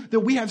 meaning that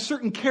we have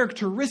certain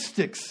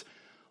characteristics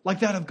like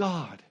that of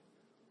God.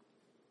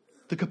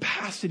 The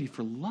capacity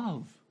for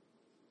love.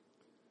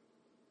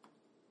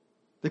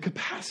 The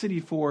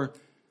capacity for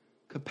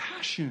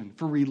compassion,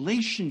 for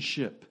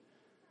relationship.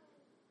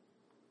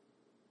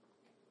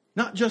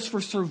 Not just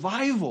for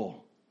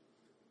survival,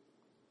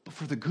 but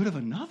for the good of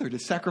another, to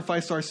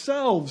sacrifice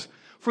ourselves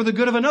for the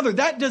good of another.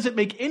 That doesn't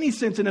make any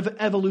sense in an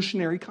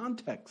evolutionary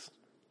context.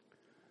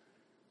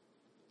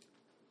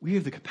 We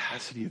have the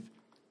capacity of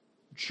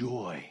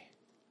joy,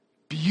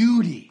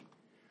 beauty.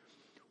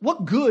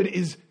 What good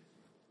is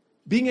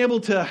being able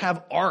to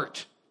have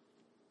art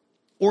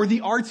or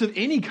the arts of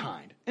any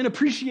kind and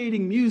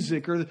appreciating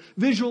music or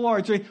visual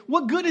arts?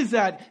 What good is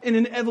that in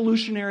an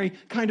evolutionary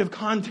kind of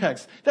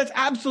context? That's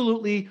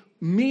absolutely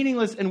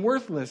meaningless and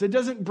worthless. It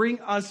doesn't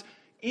bring us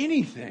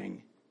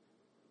anything.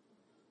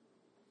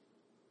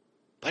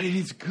 But it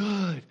is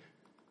good.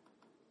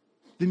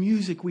 The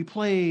music we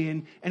play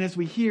and as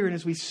we hear and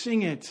as we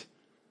sing it.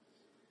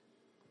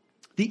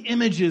 The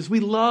images we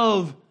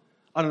love.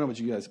 I don't know about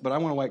you guys, but I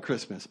want a white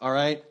Christmas, all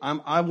right?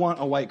 I want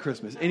a white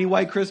Christmas. Any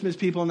white Christmas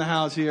people in the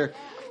house here?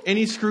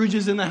 Any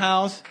Scrooges in the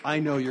house? I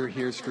know you're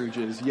here,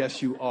 Scrooges.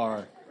 Yes, you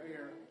are.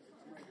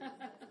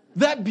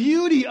 That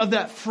beauty of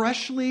that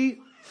freshly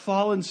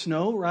fallen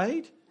snow,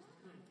 right?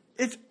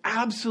 It's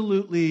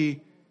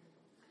absolutely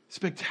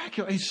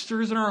spectacular. It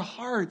stirs in our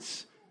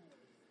hearts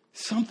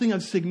something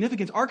of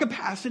significance. Our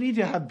capacity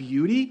to have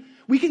beauty.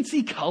 We can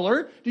see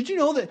color. Did you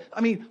know that?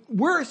 I mean,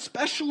 we're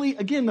especially,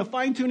 again, the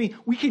fine-tuning,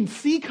 we can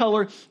see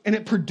color and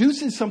it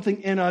produces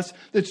something in us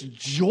that's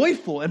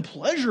joyful and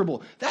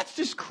pleasurable. That's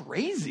just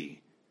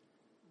crazy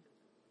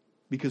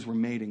because we're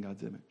made in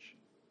God's image.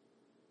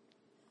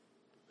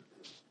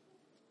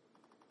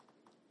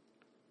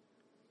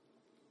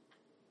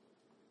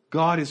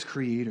 God is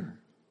creator,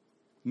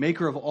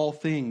 maker of all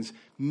things,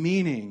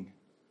 meaning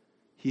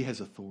he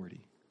has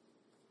authority.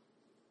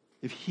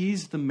 If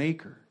he's the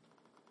maker,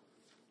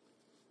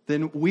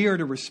 then we are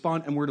to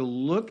respond and we're to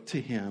look to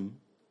him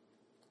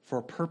for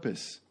our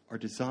purpose, our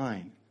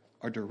design,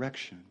 our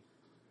direction.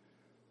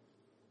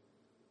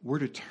 We're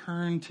to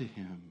turn to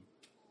him.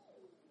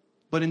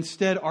 But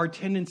instead, our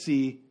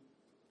tendency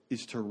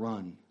is to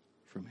run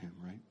from him,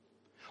 right?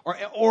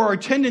 Or our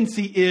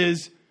tendency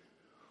is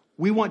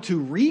we want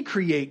to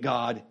recreate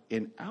God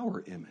in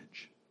our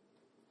image.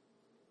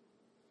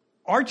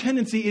 Our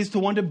tendency is to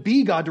want to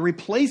be God, to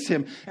replace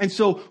him. And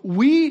so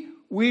we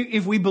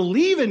if we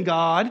believe in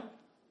God,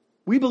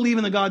 we believe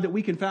in the God that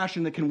we can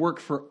fashion that can work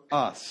for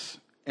us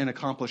and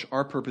accomplish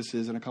our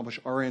purposes and accomplish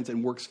our ends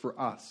and works for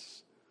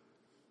us.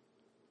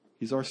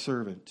 He's our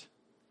servant,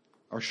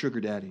 our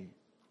sugar daddy.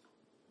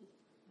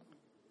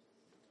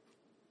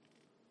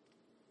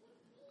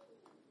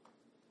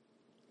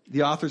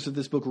 The authors of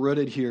this book,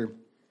 Rooted here,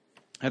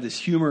 have this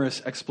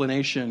humorous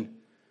explanation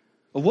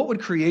of what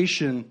would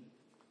creation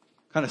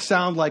kind of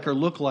sound like or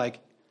look like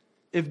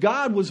if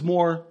God was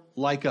more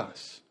like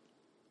us.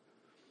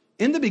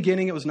 In the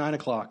beginning, it was 9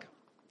 o'clock,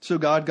 so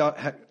God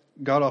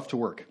got off to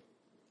work.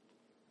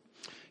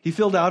 He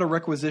filled out a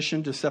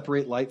requisition to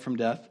separate light from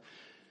death.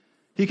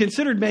 He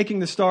considered making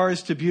the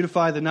stars to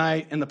beautify the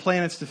night and the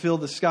planets to fill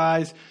the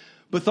skies,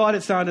 but thought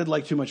it sounded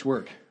like too much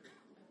work.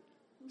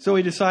 So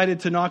he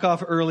decided to knock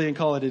off early and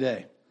call it a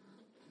day.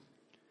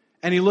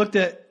 And he looked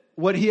at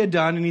what he had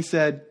done and he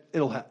said,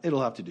 it'll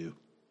have to do.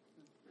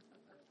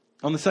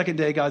 On the second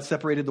day, God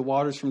separated the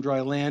waters from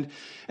dry land,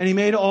 and he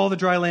made all the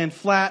dry land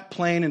flat,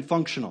 plain, and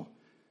functional,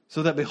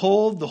 so that,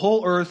 behold, the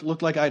whole earth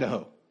looked like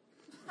Idaho.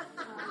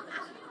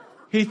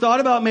 He thought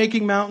about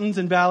making mountains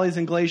and valleys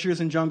and glaciers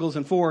and jungles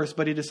and forests,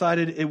 but he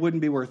decided it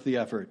wouldn't be worth the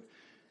effort.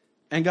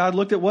 And God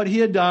looked at what he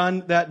had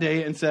done that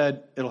day and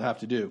said, it'll have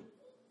to do.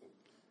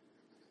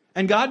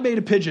 And God made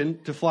a pigeon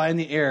to fly in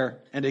the air,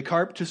 and a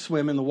carp to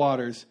swim in the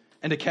waters,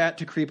 and a cat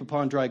to creep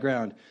upon dry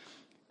ground.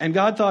 And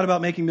God thought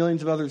about making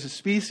millions of others of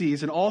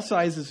species in all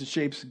sizes and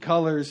shapes and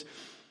colors,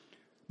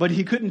 but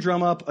he couldn't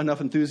drum up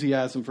enough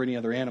enthusiasm for any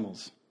other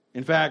animals.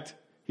 In fact,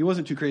 he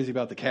wasn't too crazy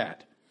about the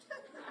cat.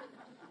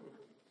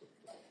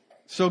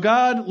 So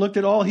God looked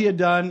at all he had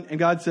done, and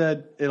God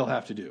said, it'll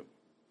have to do.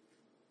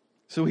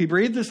 So he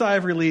breathed a sigh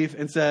of relief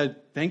and said,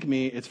 thank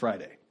me, it's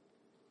Friday.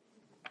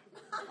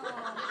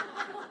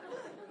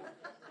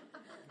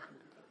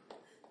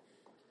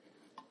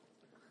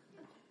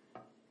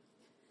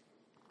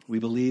 We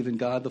believe in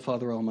God the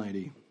Father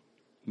Almighty,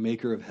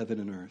 maker of heaven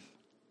and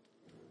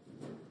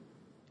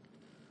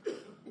earth.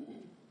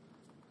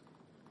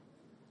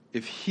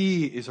 If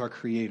he is our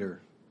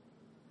creator,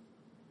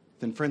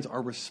 then friends,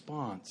 our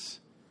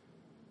response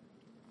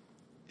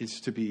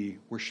is to be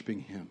worshiping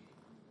him.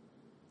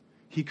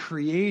 He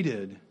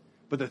created,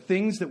 but the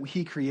things that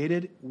he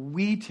created,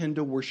 we tend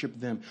to worship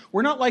them.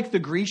 We're not like the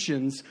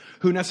Grecians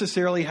who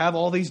necessarily have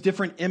all these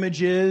different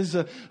images,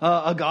 a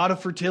god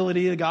of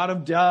fertility, a god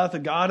of death, a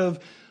god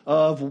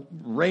of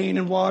rain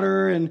and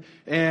water,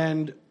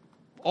 and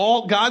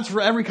all gods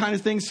for every kind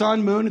of thing,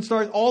 sun, moon, and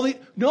stars.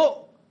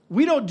 No,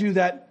 we don't do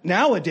that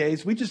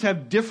nowadays. We just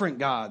have different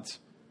gods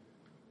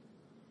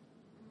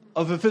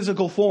of a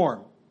physical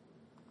form.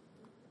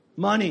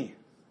 Money,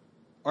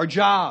 our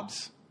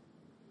jobs,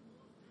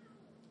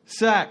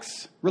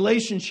 sex,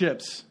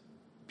 relationships,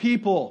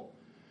 people,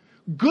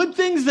 good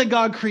things that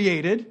God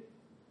created,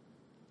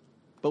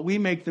 but we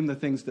make them the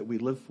things that we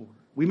live for.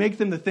 We make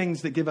them the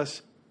things that give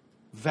us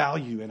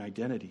value and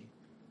identity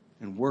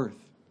and worth.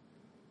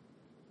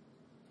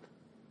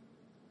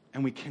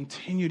 And we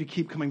continue to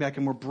keep coming back,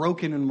 and we're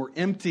broken and we're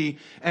empty,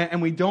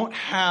 and we don't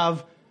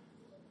have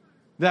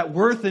that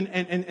worth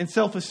and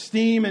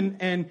self-esteem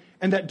and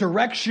that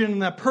direction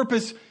and that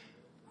purpose,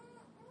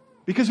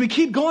 because we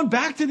keep going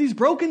back to these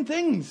broken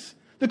things.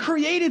 The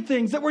created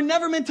things that were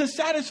never meant to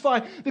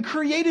satisfy, the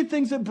created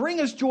things that bring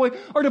us joy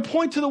are to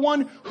point to the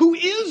one who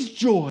is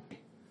joy,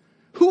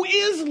 who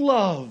is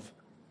love,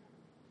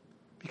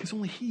 because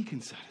only he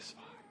can satisfy.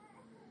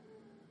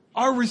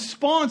 Our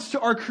response to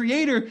our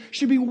Creator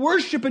should be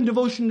worship and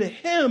devotion to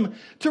Him,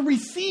 to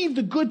receive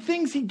the good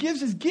things He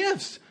gives as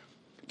gifts,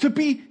 to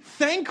be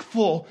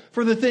thankful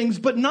for the things,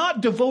 but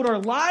not devote our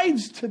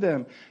lives to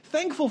them.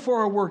 Thankful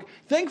for our work,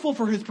 thankful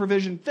for His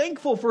provision,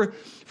 thankful for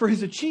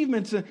His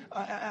achievements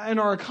and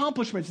our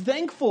accomplishments,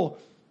 thankful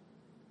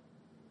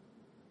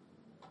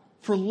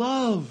for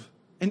love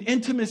and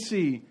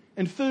intimacy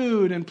and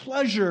food and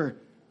pleasure.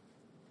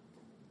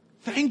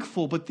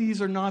 Thankful, but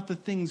these are not the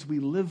things we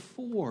live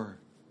for.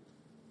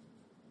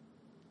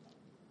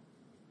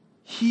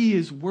 He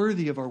is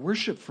worthy of our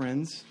worship,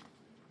 friends.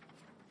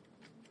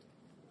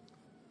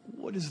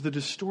 What is the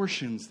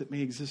distortions that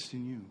may exist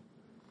in you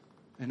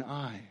and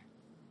I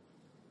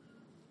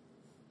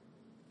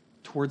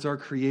towards our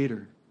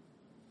Creator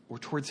or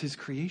towards His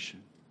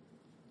creation?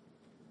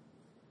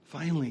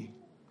 Finally,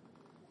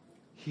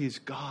 He is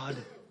God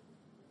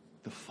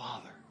the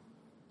Father.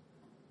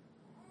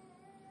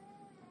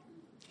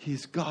 He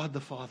is God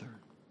the Father.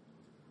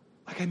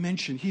 Like I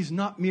mentioned, He's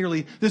not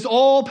merely this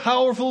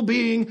all-powerful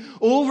being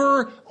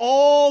over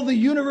all the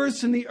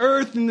universe and the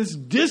earth and this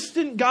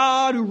distant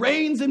God who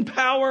reigns in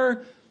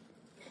power.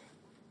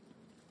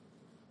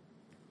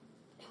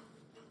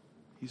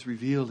 He's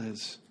revealed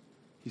as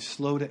He's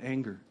slow to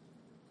anger.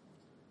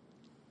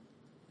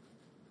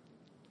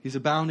 He's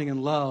abounding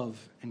in love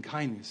and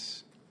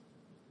kindness.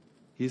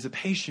 He is a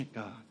patient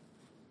God.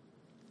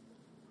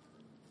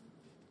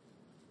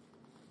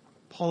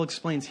 Paul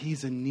explains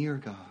He's a near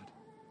God,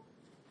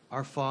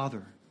 our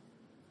Father.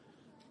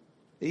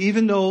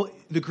 Even though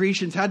the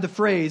Grecians had the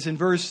phrase in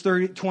verse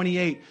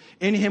 28,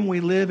 in Him we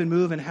live and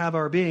move and have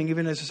our being,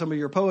 even as some of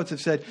your poets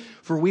have said,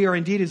 for we are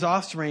indeed His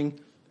offspring,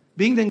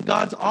 being then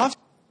God's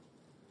offspring.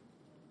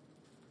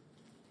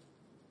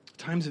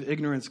 Times of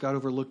ignorance got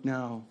overlooked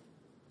now.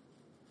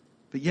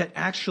 But yet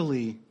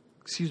actually,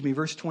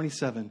 verse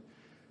 27,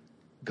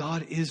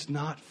 God is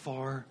not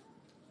far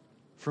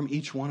from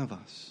each one of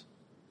us.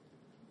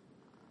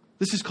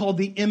 This is called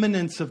the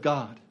immanence of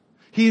God.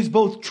 He is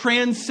both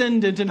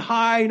transcendent and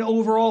high and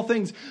over all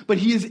things, but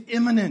He is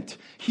immanent.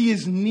 He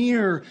is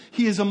near.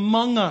 He is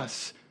among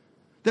us.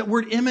 That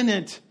word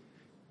immanent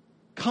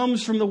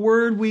comes from the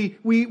word we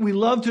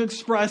love to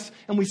express,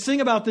 and we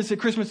sing about this at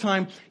Christmas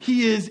time.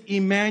 He is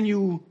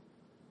Emmanuel.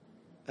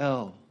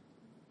 El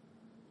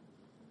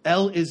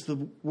is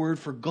the word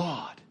for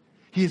God.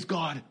 He is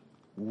God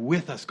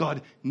with us,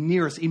 God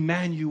near us,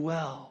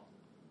 Emmanuel.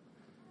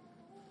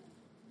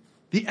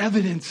 The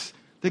evidence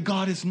that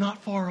God is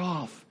not far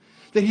off.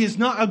 That He is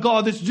not a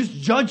God that's just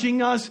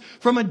judging us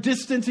from a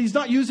distance. He's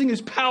not using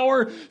His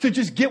power to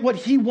just get what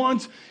He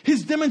wants.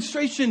 His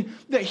demonstration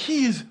that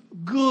He is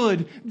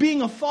good.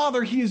 Being a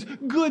father, He is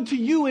good to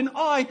you and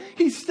I.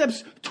 He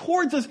steps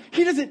towards us.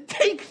 He doesn't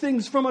take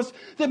things from us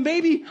that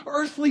maybe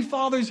earthly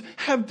fathers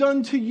have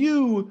done to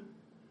you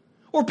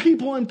or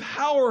people in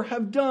power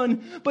have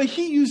done. But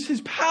He used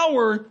His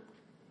power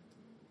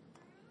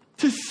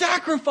to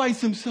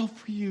sacrifice Himself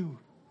for you.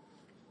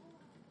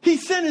 He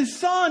sent His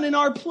Son in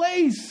our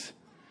place.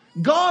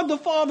 God the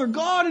Father,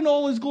 God in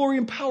all His glory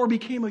and power,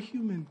 became a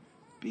human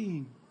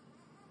being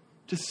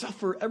to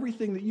suffer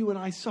everything that you and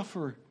I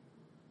suffer.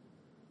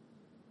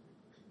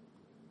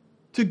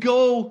 To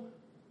go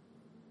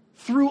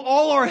through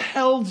all our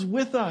hells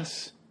with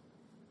us.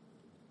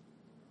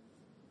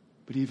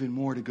 But even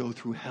more, to go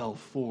through hell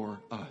for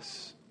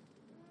us.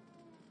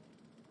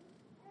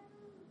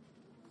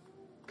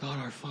 God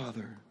our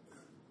Father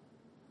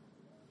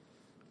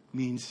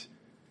means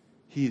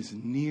He is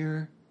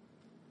near.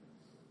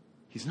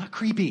 He's not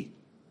creepy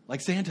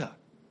like Santa.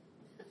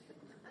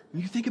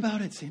 When you think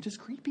about it, Santa's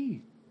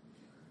creepy.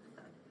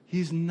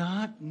 He's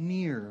not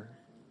near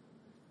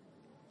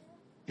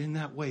in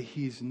that way.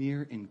 He's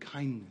near in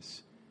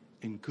kindness,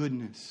 in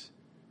goodness,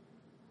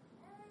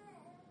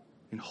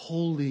 in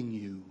holding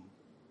you,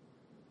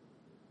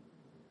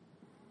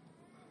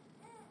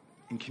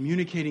 in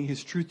communicating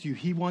His truth to you.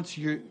 He wants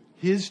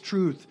His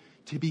truth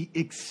to be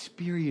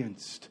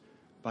experienced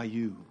by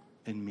you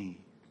and me.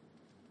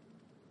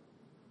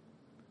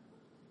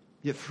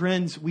 Yet,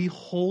 friends, we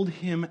hold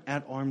Him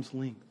at arm's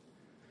length.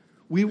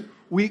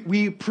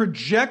 We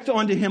project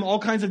onto Him all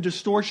kinds of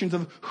distortions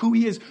of who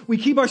He is. We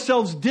keep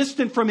ourselves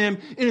distant from Him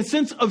in a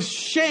sense of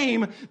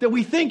shame that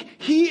we think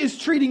He is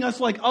treating us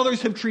like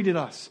others have treated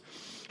us.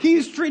 He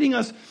is treating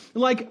us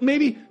like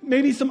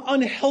maybe some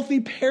unhealthy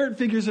parent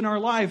figures in our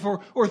life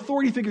or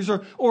authority figures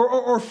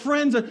or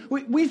friends.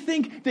 We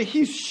think that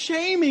He's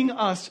shaming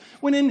us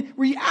when in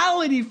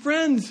reality,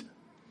 friends,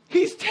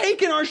 He's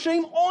taken our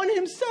shame on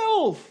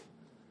Himself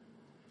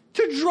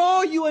to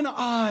draw you and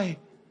I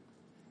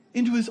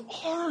into His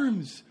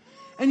arms.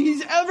 And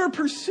He's ever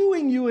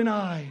pursuing you and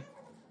I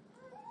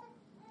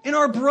in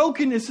our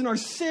brokenness and our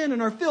sin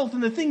and our filth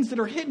and the things that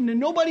are hidden and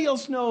nobody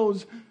else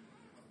knows.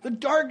 The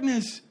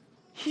darkness,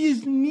 He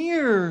is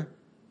near.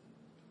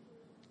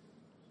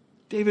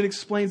 David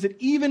explains that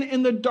even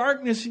in the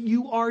darkness,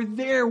 you are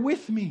there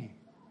with me.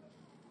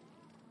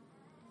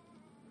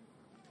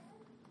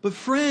 But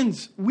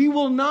friends, we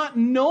will not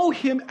know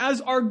Him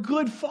as our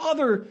good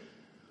Father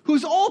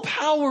who's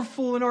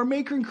all-powerful and our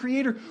maker and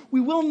creator,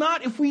 we will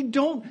not if we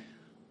don't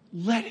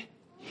let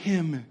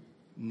him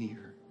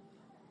near.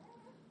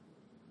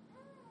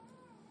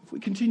 If we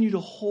continue to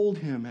hold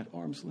him at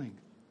arm's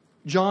length.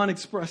 John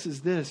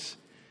expresses this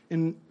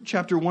in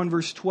chapter 1,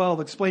 verse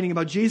 12, explaining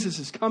about Jesus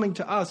is coming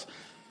to us,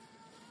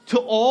 to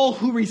all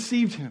who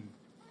received him,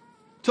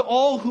 to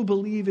all who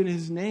believe in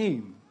his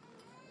name.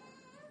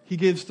 He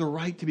gives the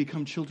right to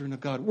become children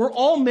of God. We're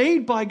all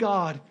made by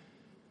God,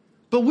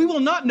 but we will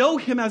not know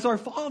him as our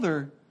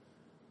Father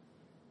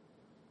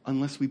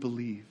unless we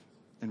believe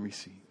and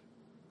receive.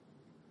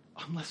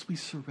 Unless we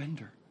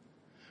surrender.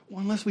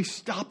 Unless we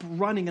stop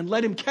running and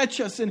let him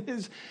catch us in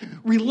his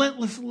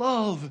relentless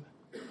love.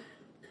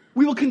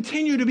 We will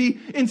continue to be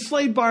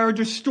enslaved by our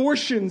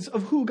distortions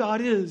of who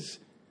God is.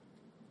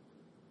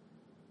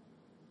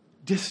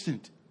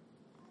 Distant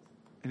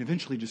and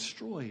eventually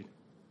destroyed.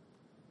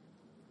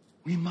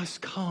 We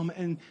must come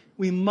and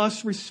we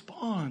must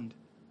respond.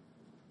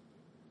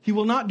 He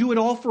will not do it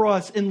all for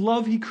us. In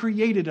love, he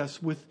created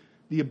us with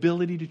the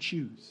ability to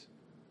choose.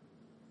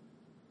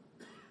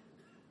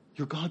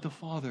 Your God the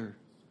Father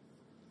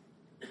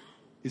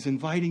is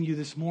inviting you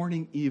this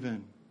morning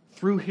even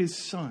through his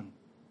Son.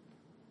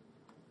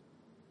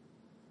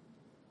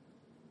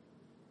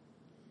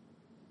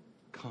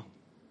 Come,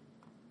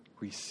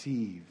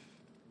 receive,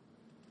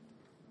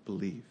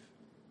 believe.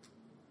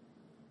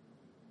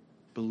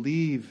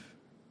 Believe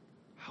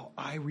how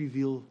I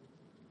reveal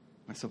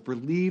myself.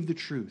 Believe the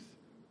truth.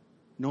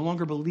 No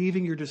longer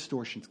believing your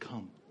distortions.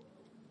 Come.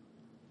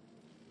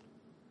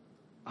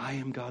 I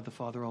am God the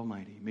Father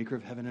Almighty, maker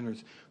of heaven and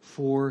earth,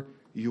 for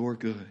your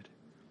good.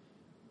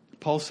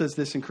 Paul says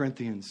this in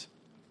Corinthians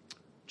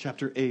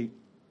chapter 8.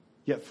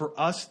 Yet for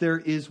us there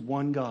is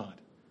one God,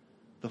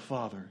 the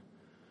Father,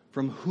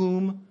 from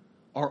whom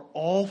are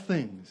all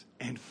things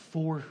and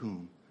for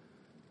whom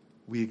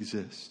we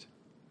exist.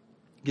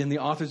 Again, the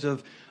authors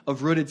of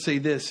Rooted say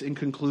this in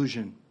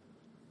conclusion.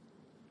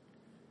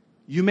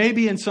 You may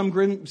be in some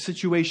grim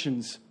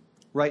situations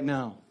right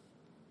now.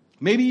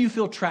 Maybe you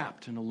feel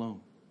trapped and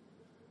alone.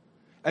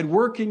 At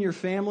work, in your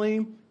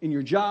family, in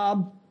your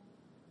job.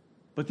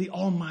 But the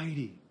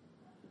Almighty,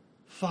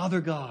 Father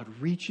God,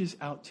 reaches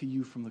out to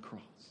you from the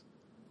cross.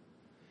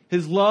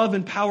 His love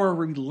and power are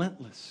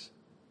relentless.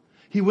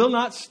 He will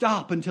not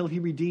stop until he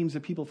redeems the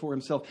people for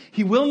himself.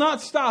 He will not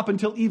stop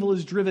until evil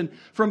is driven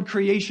from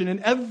creation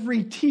and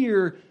every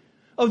tear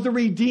of the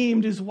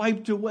redeemed is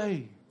wiped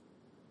away.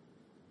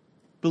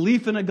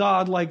 Belief in a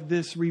God like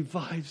this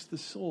revives the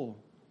soul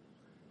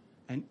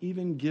and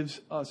even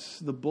gives us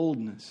the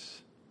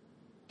boldness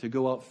to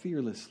go out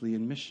fearlessly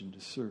in mission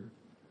to serve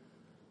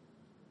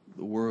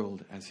the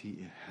world as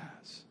he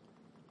has.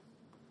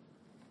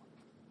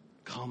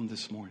 Come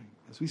this morning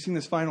as we sing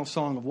this final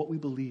song of what we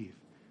believe.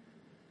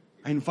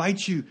 I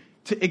invite you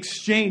to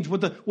exchange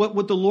what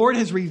the Lord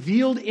has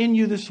revealed in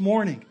you this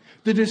morning.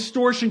 The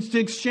distortions to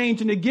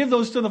exchange and to give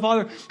those to the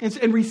Father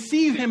and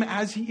receive him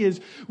as he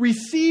is.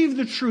 Receive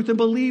the truth and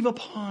believe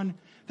upon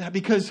that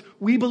because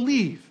we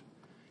believe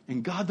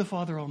in God the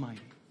Father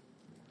Almighty,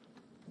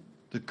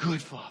 the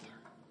good Father,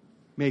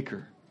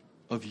 maker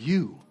of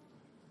you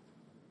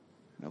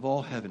and of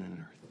all heaven and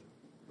earth.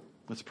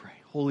 Let's pray.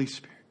 Holy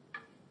Spirit,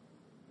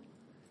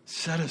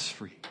 set us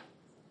free.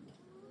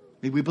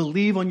 May we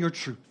believe on your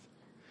truth.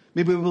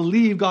 May we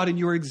believe, God, in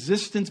your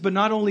existence, but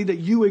not only that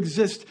you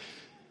exist,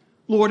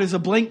 Lord, as a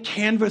blank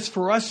canvas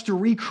for us to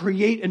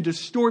recreate and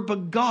distort,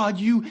 but God,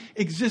 you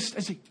exist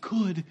as a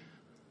good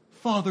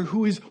Father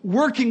who is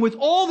working with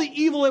all the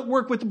evil at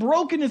work, with the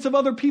brokenness of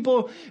other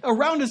people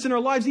around us in our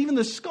lives, even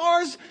the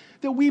scars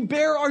that we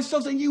bear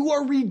ourselves, and you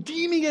are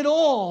redeeming it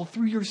all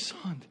through your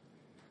Son.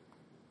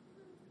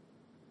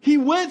 He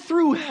went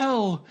through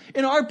hell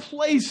in our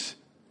place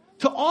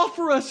to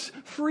offer us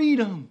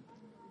freedom.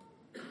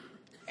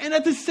 And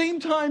at the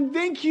same time,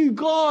 thank you,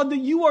 God, that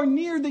you are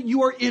near, that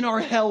you are in our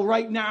hell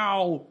right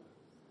now.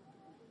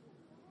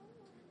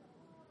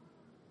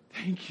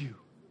 Thank you.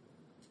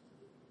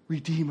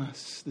 Redeem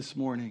us this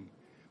morning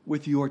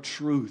with your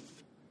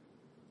truth.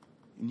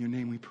 In your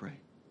name we pray.